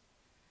sense.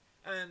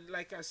 And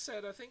like I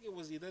said, I think it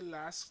was either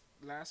last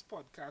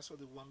podcast or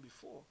the one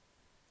before.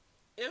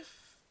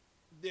 If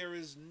there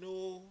is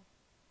no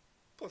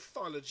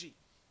pathology,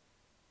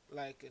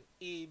 like an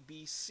A,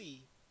 B,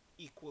 C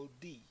equal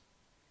D,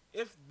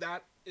 if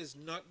that is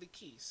not the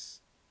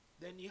case,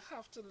 then you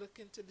have to look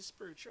into the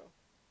spiritual.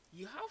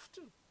 You have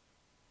to.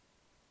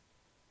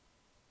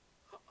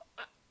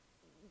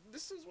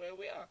 This is where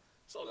we are.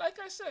 So like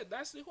I said,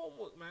 that's the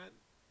homework, man.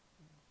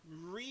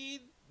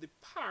 Read the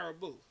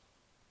parable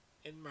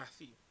in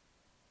Matthew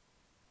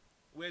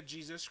where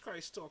Jesus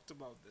Christ talked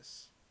about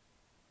this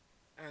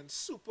and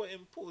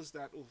superimpose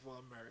that over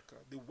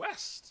America, the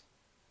West,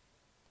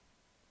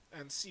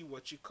 and see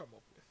what you come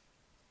up with.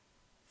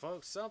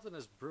 Folks, something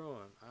is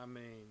brewing. I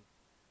mean,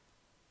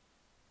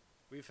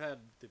 we've had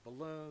the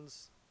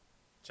balloons,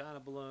 China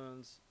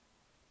balloons,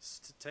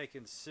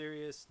 taking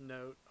serious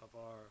note of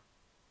our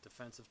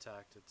defensive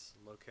tactics,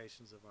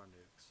 locations of our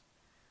nukes.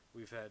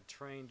 We've had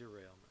train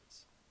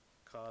derailments,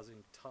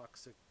 causing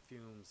toxic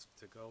fumes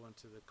to go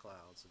into the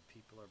clouds, and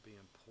people are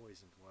being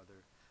poisoned,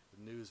 whether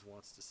the news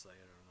wants to say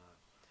it or not.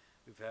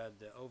 We've had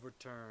the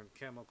overturned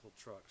chemical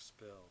truck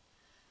spill.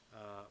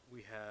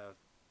 We have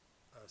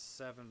a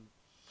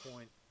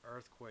 7-point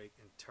earthquake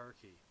in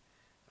Turkey.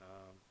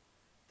 Of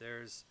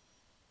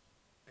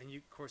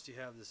course, you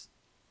have this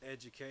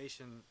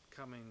education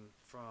coming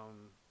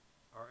from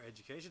our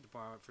education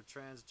department for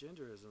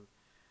transgenderism.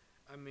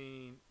 I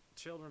mean,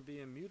 children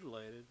being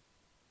mutilated.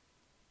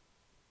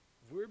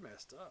 We're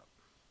messed up,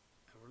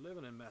 and we're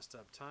living in messed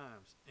up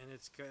times, and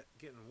it's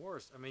getting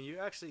worse. I mean, you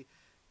actually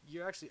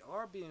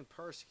are being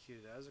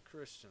persecuted as a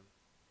Christian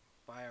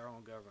by our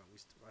own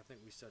government. I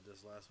think we said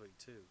this last week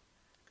too,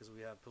 because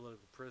we have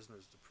political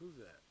prisoners to prove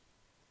that.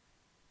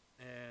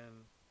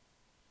 And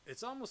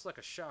it's almost like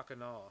a shock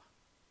and awe.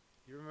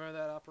 You remember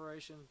that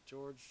operation,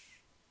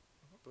 George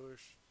H.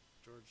 Bush?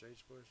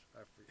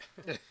 I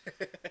forget.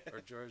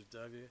 Or George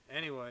W.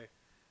 Anyway,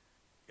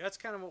 that's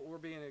kind of what we're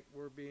being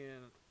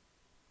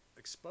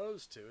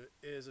exposed to.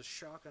 It is a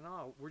shock and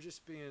awe. We're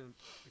just being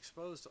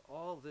exposed to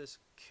all this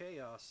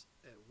chaos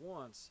at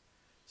once,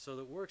 so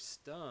that we're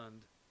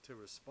stunned to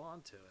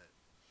respond to it.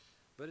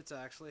 But it's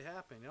actually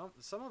happening.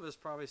 Some of us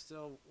probably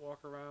still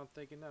walk around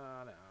thinking, no,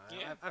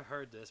 yeah. I've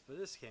heard this, but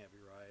this can't be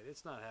right.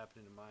 It's not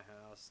happening in my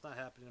house. It's not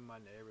happening in my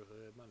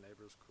neighborhood. My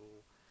neighbor's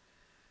cool.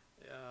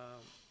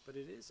 But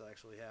it is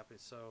actually happening.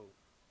 So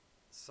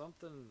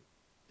something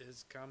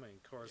is coming.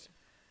 Of course,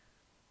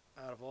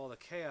 out of all the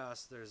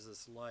chaos, there's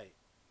this light.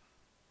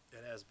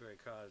 at Asbury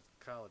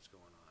College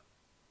going on.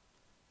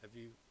 Have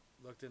you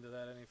looked into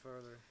that any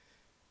further,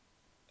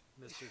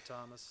 Mr.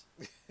 Thomas?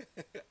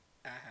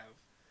 I have.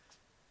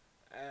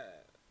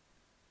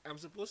 Uh, I'm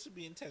supposed to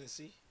be in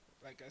Tennessee,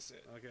 like I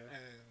said, Okay.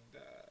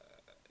 and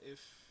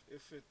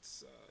if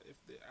it's if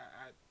they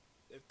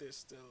if they're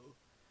still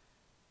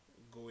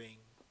going,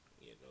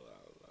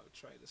 I'll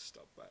try to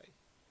stop by.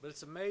 But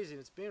it's amazing.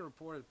 It's being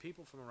reported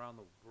people from around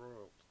the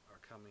world are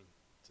coming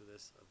to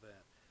this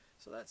event.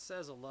 So that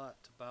says a lot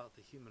about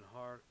the human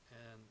heart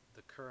and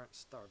the current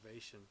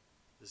starvation,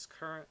 this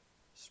current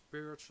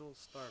spiritual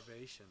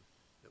starvation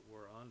that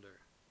we're under.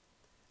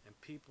 And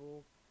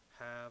people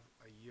have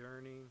a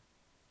yearning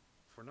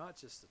for not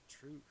just the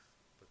truth,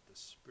 but the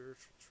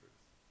spiritual truth.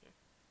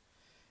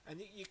 And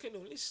you can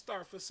only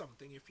starve for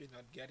something if you're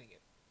not getting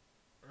it,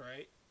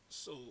 right?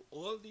 So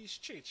all these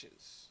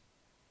churches,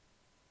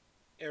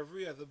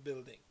 every other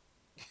building,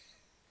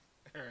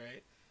 all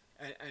right,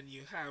 and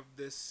you have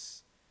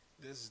this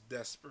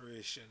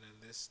desperation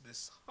and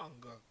this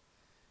hunger,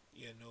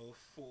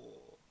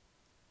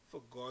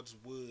 for God's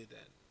word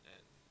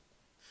and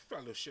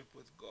fellowship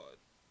with God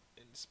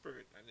in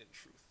spirit and in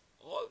truth.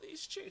 All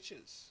these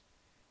churches,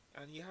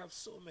 and you have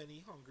so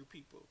many hungry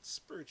people,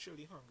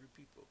 spiritually hungry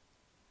people.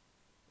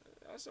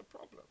 That's a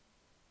problem.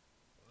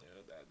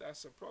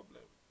 That's a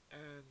problem.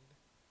 And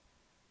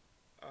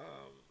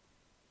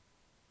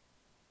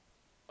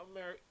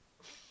America.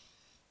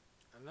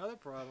 Another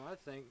problem, I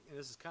think, and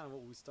this is kind of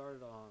what we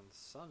started on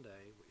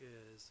Sunday,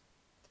 is,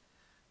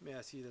 let me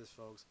ask you this,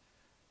 folks.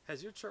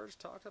 Has your church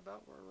talked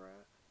about where we're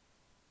at?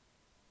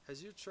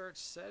 Has your church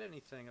said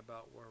anything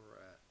about where we're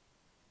at?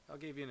 I'll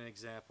give you an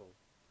example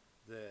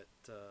that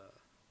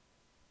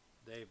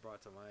Dave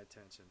brought to my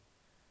attention.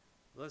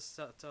 Let's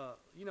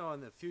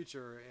in the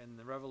future, in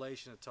the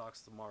Revelation, it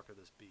talks the mark of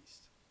this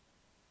beast.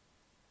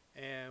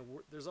 And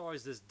there's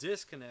always this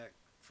disconnect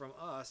from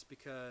us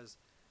because,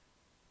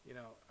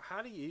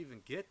 how do you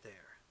even get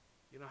there?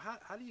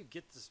 How do you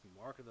get this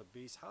mark of the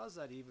beast? How does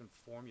that even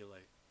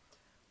formulate?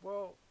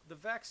 Well, the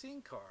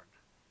vaccine card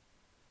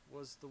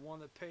was the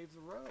one that paved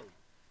the road.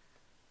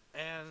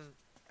 And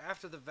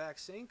after the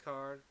vaccine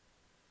card,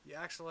 you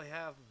actually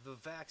have the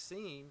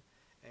vaccine.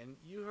 And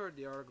you heard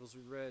the articles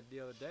we read the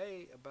other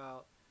day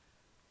about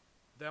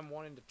them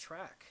wanting to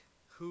track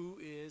who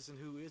is and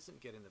who isn't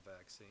getting the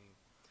vaccine.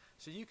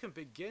 So you can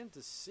begin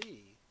to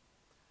see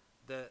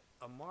that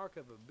a mark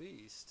of a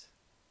beast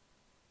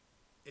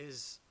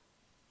is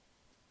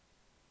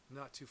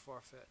not too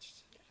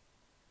far-fetched.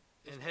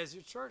 Yeah. And has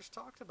your church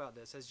talked about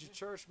this? Has your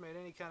church made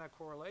any kind of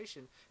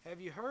correlation?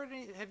 Have you heard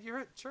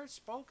church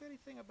spoke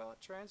anything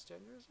about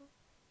transgenderism?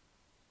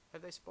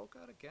 Have they spoke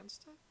out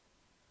against it?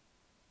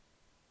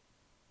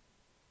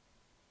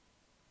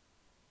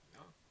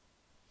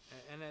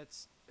 And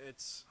it's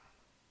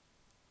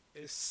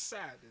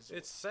sad.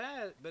 It's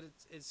sad, but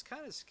it's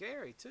kind of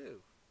scary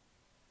too.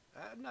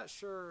 I'm not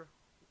sure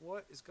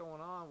what is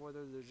going on,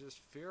 whether they're just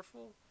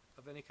fearful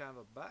of any kind of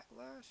a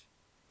backlash.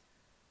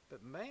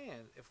 But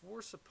man, if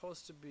we're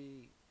supposed to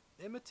be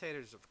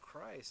imitators of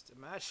Christ,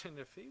 imagine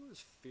if he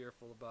was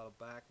fearful about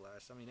a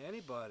backlash. I mean,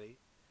 anybody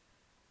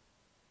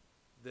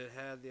that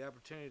had the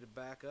opportunity to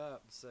back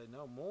up and say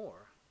no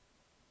more,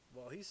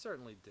 well, he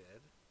certainly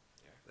did.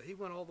 Yeah. But he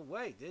went all the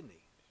way, didn't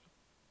he?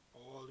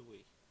 All the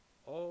way.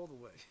 All the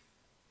way.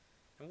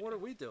 And what are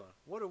we doing?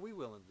 What are we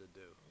willing to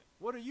do?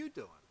 What are you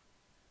doing?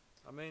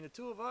 I mean, the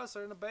two of us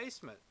are in the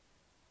basement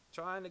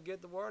trying to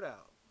get the word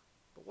out.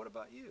 But what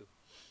about you?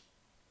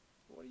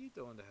 What are you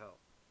doing to help?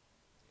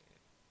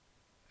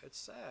 Yeah. It's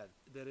sad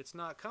that it's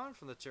not coming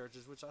from the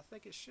churches, which I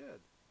think it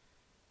should.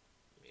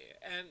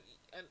 Yeah,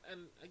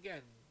 and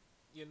again,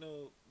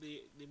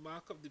 the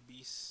mark of the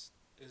beast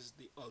is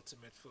the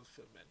ultimate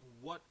fulfillment,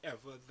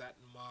 whatever that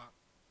mark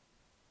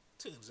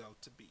turns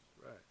out to be.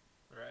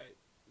 Right?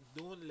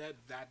 Don't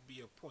let that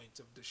be a point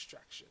of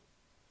distraction.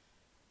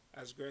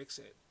 As Greg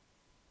said,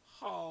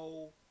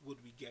 how would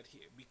we get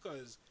here?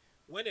 Because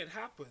when it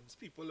happens,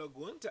 people are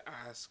going to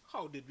ask,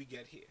 how did we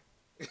get here?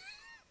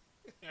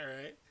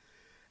 Alright?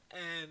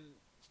 And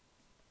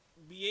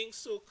being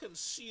so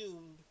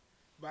consumed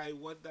by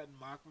what that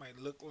mark might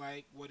look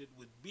like, what it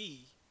would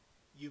be,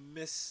 you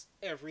miss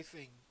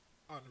everything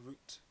en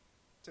route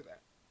to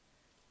that.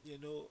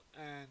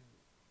 And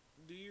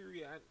do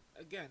you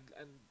again,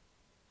 and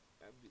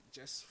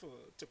just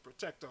to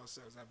protect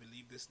ourselves, I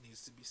believe this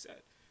needs to be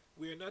said.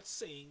 We're not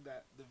saying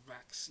that the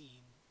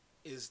vaccine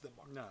is the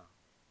mark. No.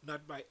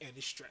 Not by any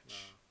stretch.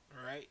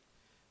 No. Right?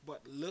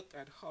 But look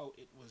at how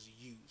it was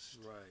used.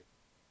 Right.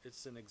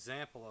 It's an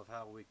example of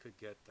how we could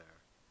get there.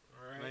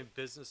 Right. I mean,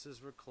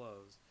 businesses were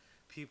closed.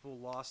 People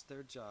lost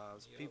their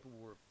jobs. Yep. People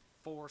were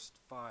forced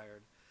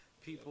fired.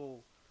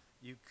 People,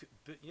 yep. You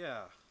could,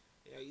 yeah.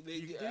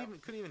 Yeah,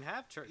 couldn't even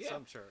have church. Yeah.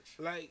 Some church.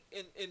 Like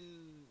in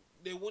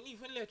they wouldn't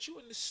even let you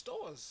in the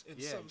stores in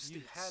some states.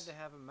 You had to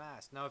have a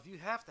mask. Now, if you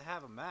have to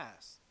have a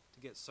mask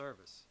to get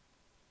service,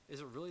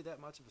 is it really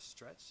that much of a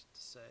stretch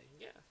to say?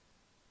 Yeah.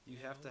 You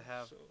have to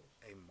have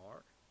a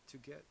mark to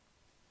get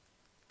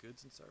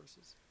goods and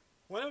services?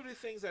 One of the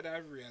things that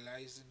I've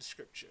realized in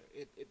Scripture,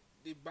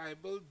 the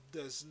Bible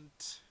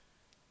doesn't,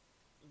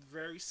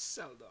 very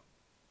seldom,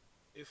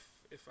 if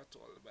at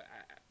all, but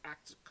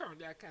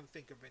currently I can't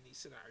think of any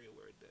scenario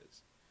where it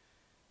does.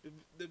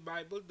 The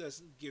Bible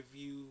doesn't give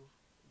you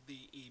the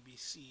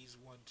ABCs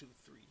 1, 2,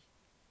 3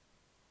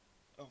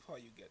 of how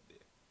you get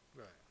there.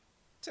 Right.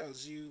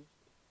 Tells you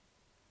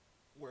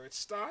where it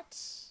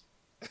starts,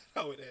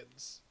 how it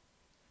ends.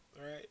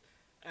 All right,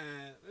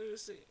 and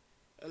let's say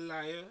a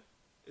liar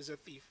is a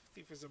thief.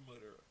 Thief is a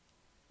murderer.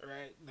 All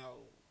right,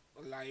 no,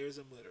 a liar is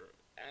a murderer,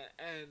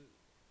 and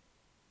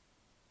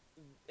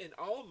in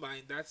our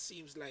mind, that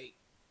seems like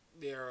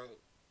there are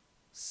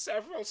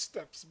several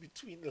steps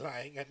between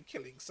lying and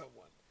killing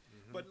someone,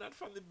 but not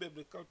from the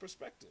biblical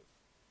perspective.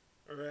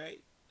 All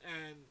right,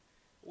 and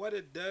what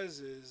it does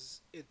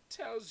is it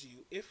tells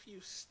you if you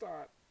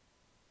start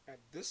at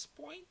this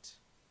point,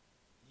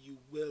 you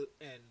will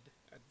end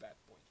at that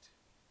point.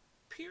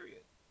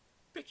 Period.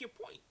 Pick your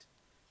point.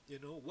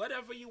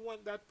 Whatever you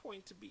want that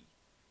point to be.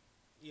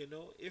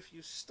 If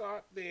you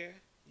start there,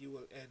 you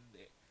will end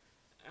there.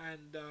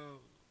 And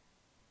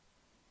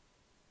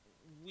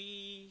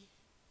we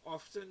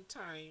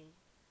oftentimes,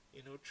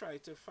 try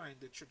to find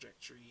the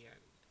trajectory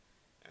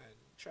and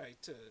try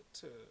to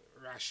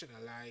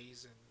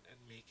rationalize and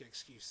make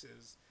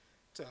excuses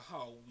to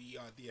how we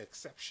are the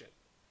exception.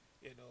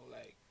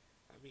 Like,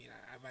 I mean,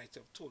 I might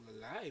have told a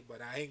lie,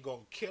 but I ain't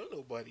gonna kill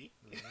nobody.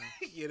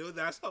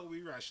 That's how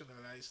we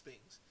rationalize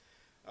things.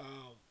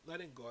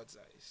 Not in God's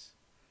eyes.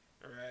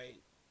 All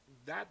right,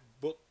 that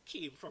book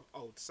came from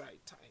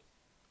outside time.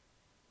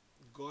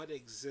 God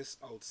exists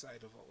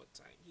outside of our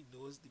time. He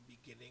knows the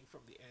beginning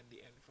from the end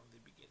from the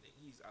beginning.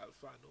 He's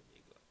Alpha and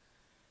Omega.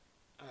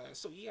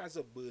 So he has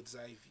a bird's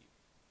eye view.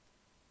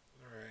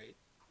 All right,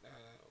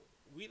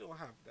 we don't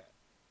have that.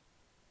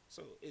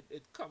 So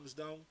it comes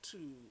down to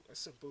a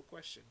simple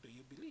question: do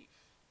you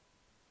believe?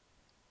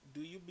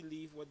 Do you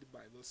believe what the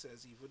Bible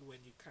says, even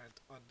when you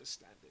can't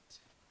understand it?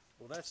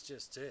 Well, that's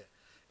just it.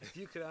 If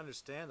you could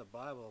understand the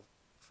Bible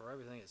for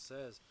everything it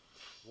says,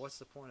 what's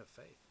the point of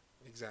faith?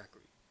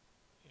 Exactly.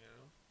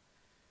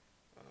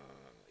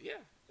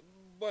 Yeah.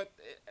 But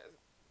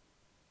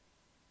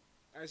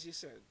as you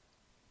said,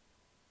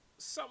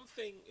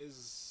 something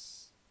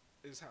is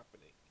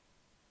happening.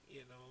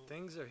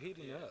 Things are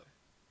heating up.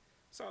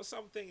 So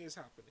something is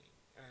happening,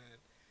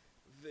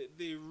 and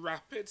the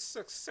rapid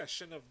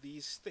succession of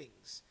these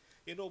things.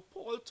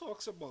 Paul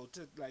talks about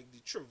it like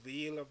the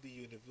travail of the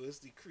universe,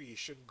 the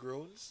creation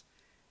groans,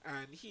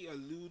 and he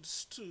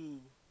alludes to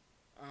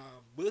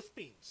birth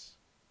pains,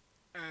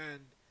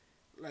 and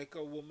like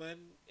a woman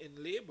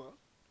in labor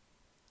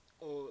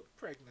or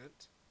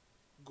pregnant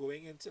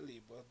going into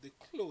labor, the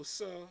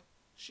closer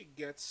she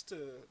gets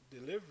to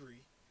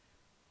delivery,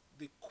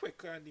 the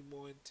quicker and the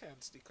more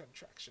intense the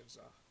contractions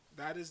are.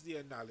 That is the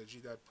analogy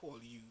that Paul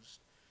used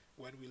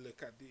when we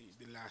look at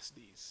the last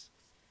days.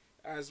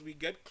 As we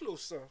get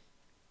closer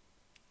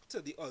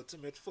to the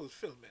ultimate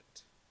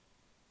fulfillment,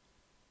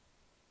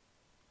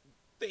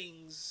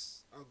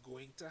 things are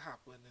going to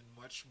happen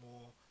in much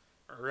more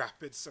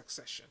rapid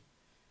succession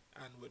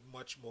and with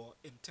much more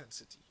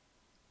intensity.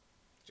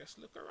 Just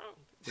look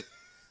around.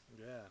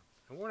 Yeah.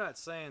 And we're not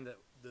saying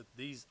that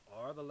these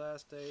are the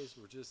last days.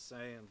 We're just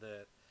saying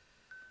that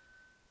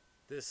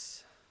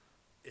this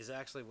is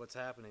actually what's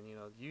happening.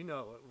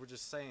 We're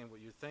just saying what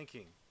you're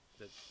thinking,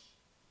 that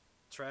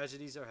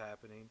tragedies are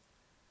happening,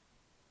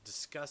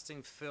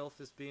 disgusting filth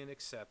is being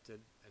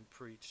accepted and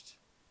preached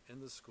in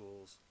the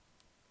schools,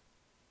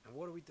 and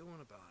what are we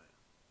doing about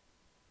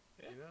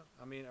it? Yeah.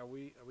 I mean, are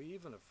we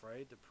even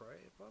afraid to pray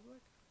in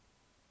public?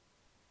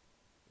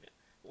 Yeah.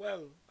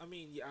 Well, I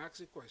mean, you ask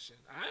a question.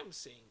 I'm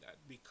saying that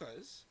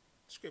because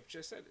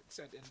Scripture said it.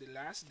 Said in the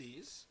last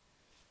days,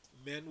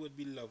 men would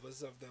be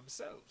lovers of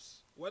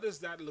themselves. What does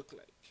that look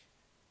like?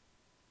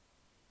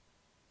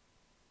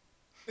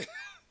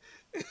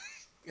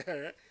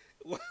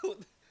 Well,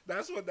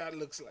 that's what that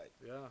looks like.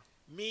 Yeah.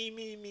 Me.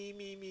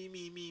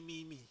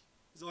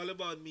 It's all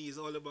about me. It's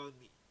all about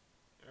me.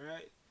 All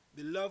right.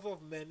 The love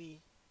of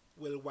many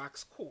will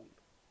wax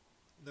cold.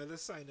 Another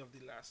sign of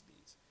the last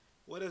days.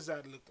 What does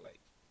that look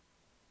like?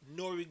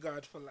 No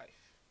regard for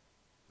life.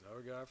 No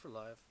regard for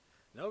life.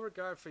 No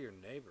regard for your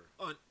neighbor.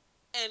 On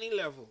any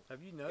level.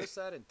 Have you noticed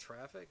that in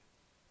traffic?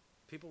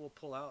 People will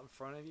pull out in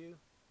front of you.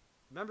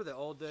 Remember the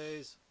old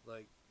days?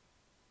 Like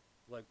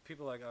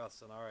people like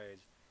us and our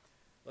age.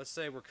 Let's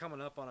say we're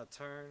coming up on a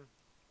turn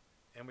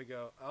and we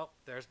go, oh,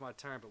 there's my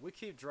turn. But we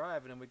keep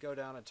driving and we go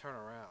down and turn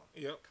around.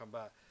 Yep. Come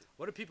back.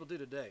 What do people do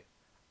today?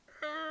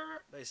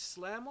 They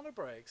slam on the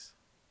brakes.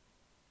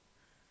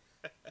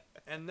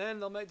 And then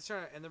they'll make the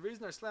turn. And the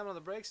reason they're slamming on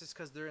the brakes is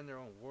because they're in their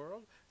own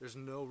world. There's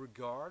no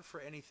regard for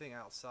anything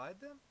outside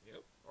them.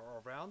 Yep.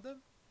 Or around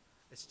them.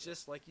 It's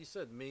just like you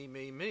said, me.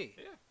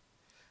 Yeah.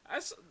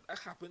 That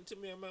happened to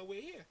me on my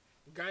way here.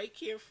 Guy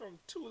came from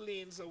 2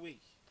 lanes away.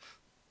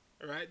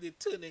 Right? The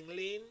turning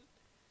lane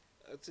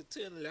to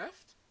turn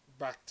left,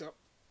 backed up.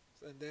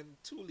 And then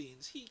 2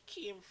 lanes. He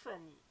came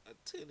from a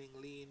turning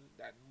lane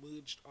that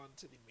merged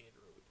onto the main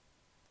road.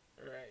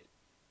 right?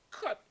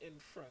 Cut in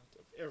front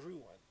of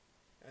everyone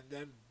and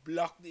then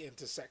block the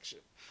intersection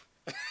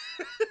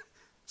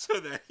so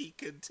that he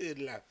can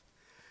turn left.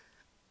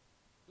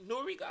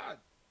 No regard,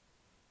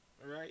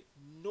 all right?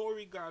 No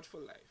regard for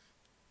life.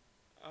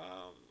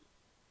 Um,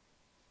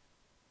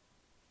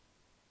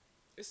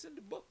 it's in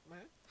the book, man.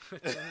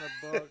 It's in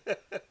the book.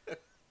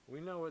 We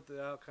know what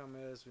the outcome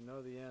is. We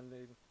know the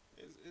ending.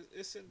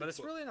 It's in the But it's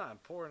book. really not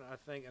important, I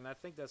think, and I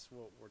think that's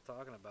what we're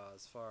talking about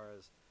as far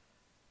as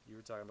you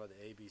were talking about the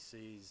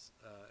ABCs.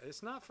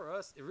 It's not for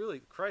us. It really,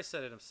 Christ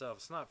said it himself.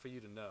 It's not for you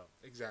to know,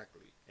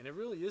 Exactly. and it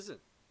really isn't,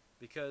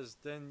 because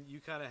then you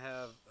kind of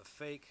have a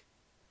fake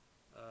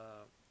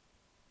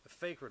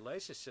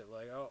relationship.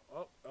 Like,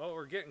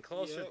 we're getting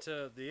closer Yep.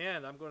 to the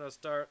end. I'm going to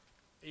start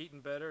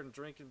eating better and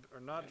drinking, or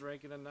not Yep.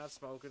 drinking and not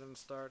smoking, and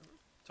start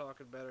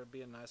talking better,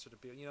 being nicer to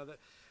people. You know that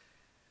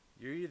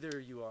you're either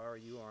you are or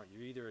you aren't.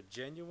 You're either a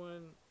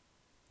genuine,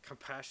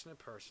 compassionate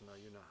person or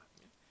you're not.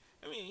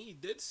 I mean, he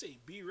did say,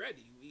 be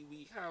ready.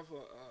 We have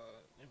a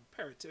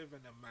imperative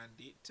and a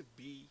mandate to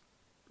be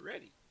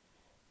ready.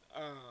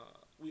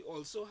 We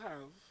also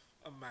have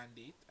a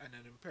mandate and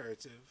an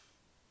imperative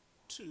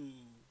to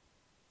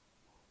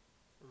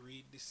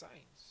read the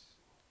signs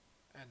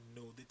and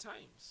know the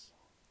times.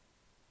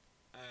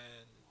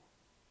 And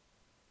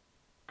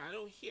I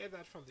don't hear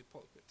that from the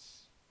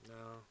pulpits.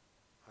 No,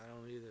 I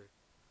don't either.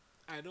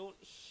 I don't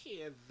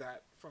hear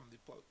that from the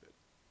pulpit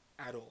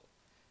at all.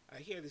 I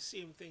hear the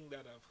same thing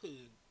that I've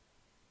heard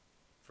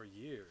For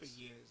years. for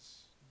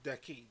years,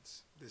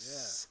 decades. The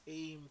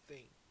same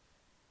thing.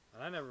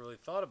 And I never really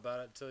thought about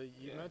it until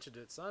you Yeah. mentioned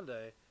it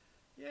Sunday.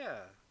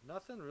 Yeah,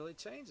 nothing really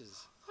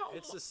changes. How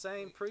It's mu- the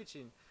same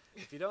preaching.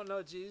 If you don't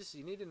know Jesus,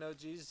 you need to know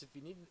Jesus. If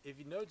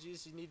you know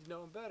Jesus, you need to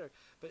know him better.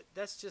 But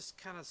that's just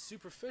kind of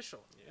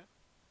superficial. Yeah.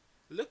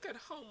 Look at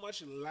how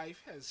much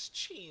life has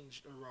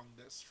changed around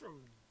us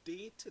from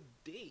day to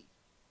day.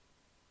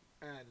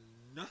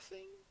 And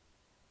nothing?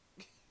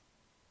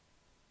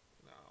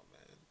 No,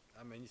 man.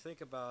 I mean, you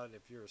think about it,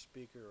 if you're a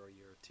speaker or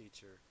you're a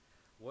teacher,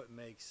 what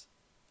makes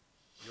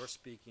your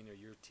speaking or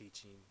your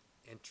teaching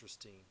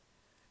interesting?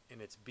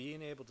 And it's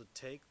being able to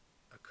take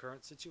a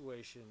current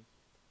situation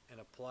and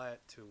apply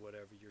it to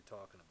whatever you're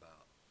talking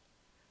about.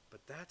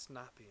 But that's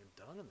not being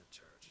done in the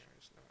church. No,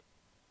 it's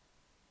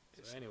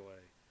not. So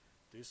anyway,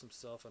 do some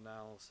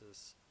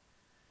self-analysis,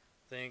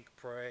 think,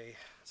 pray,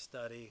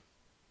 study,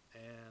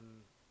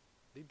 and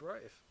be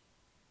brave.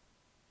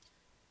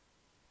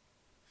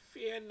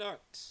 Fear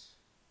not.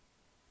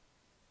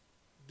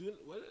 Do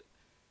what?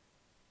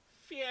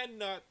 Fear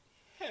not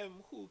him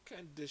who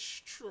can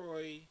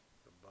destroy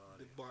The body.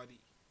 the body,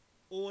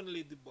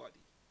 only the body.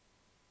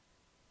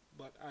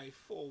 But I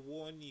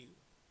forewarn you,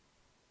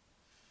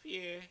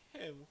 fear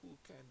him who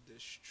can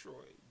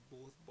destroy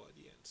both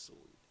body and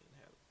soul in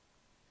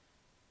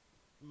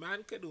hell.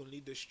 Man can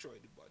only destroy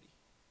the body.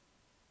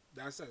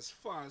 That's as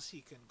far as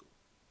he can go.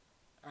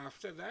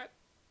 After that,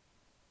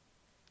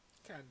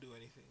 can't do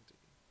anything to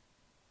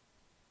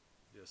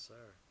you. Yes,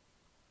 sir.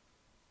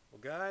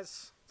 Well,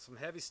 guys, some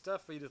heavy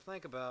stuff for you to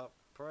think about,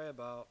 pray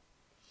about,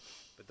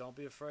 but don't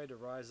be afraid to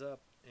rise up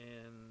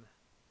in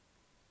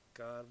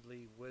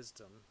godly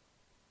wisdom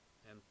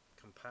and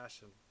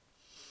compassion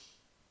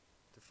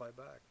to fight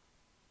back.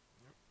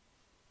 Yep.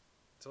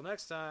 Till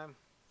next time,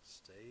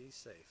 stay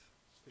safe.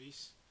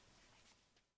 Peace.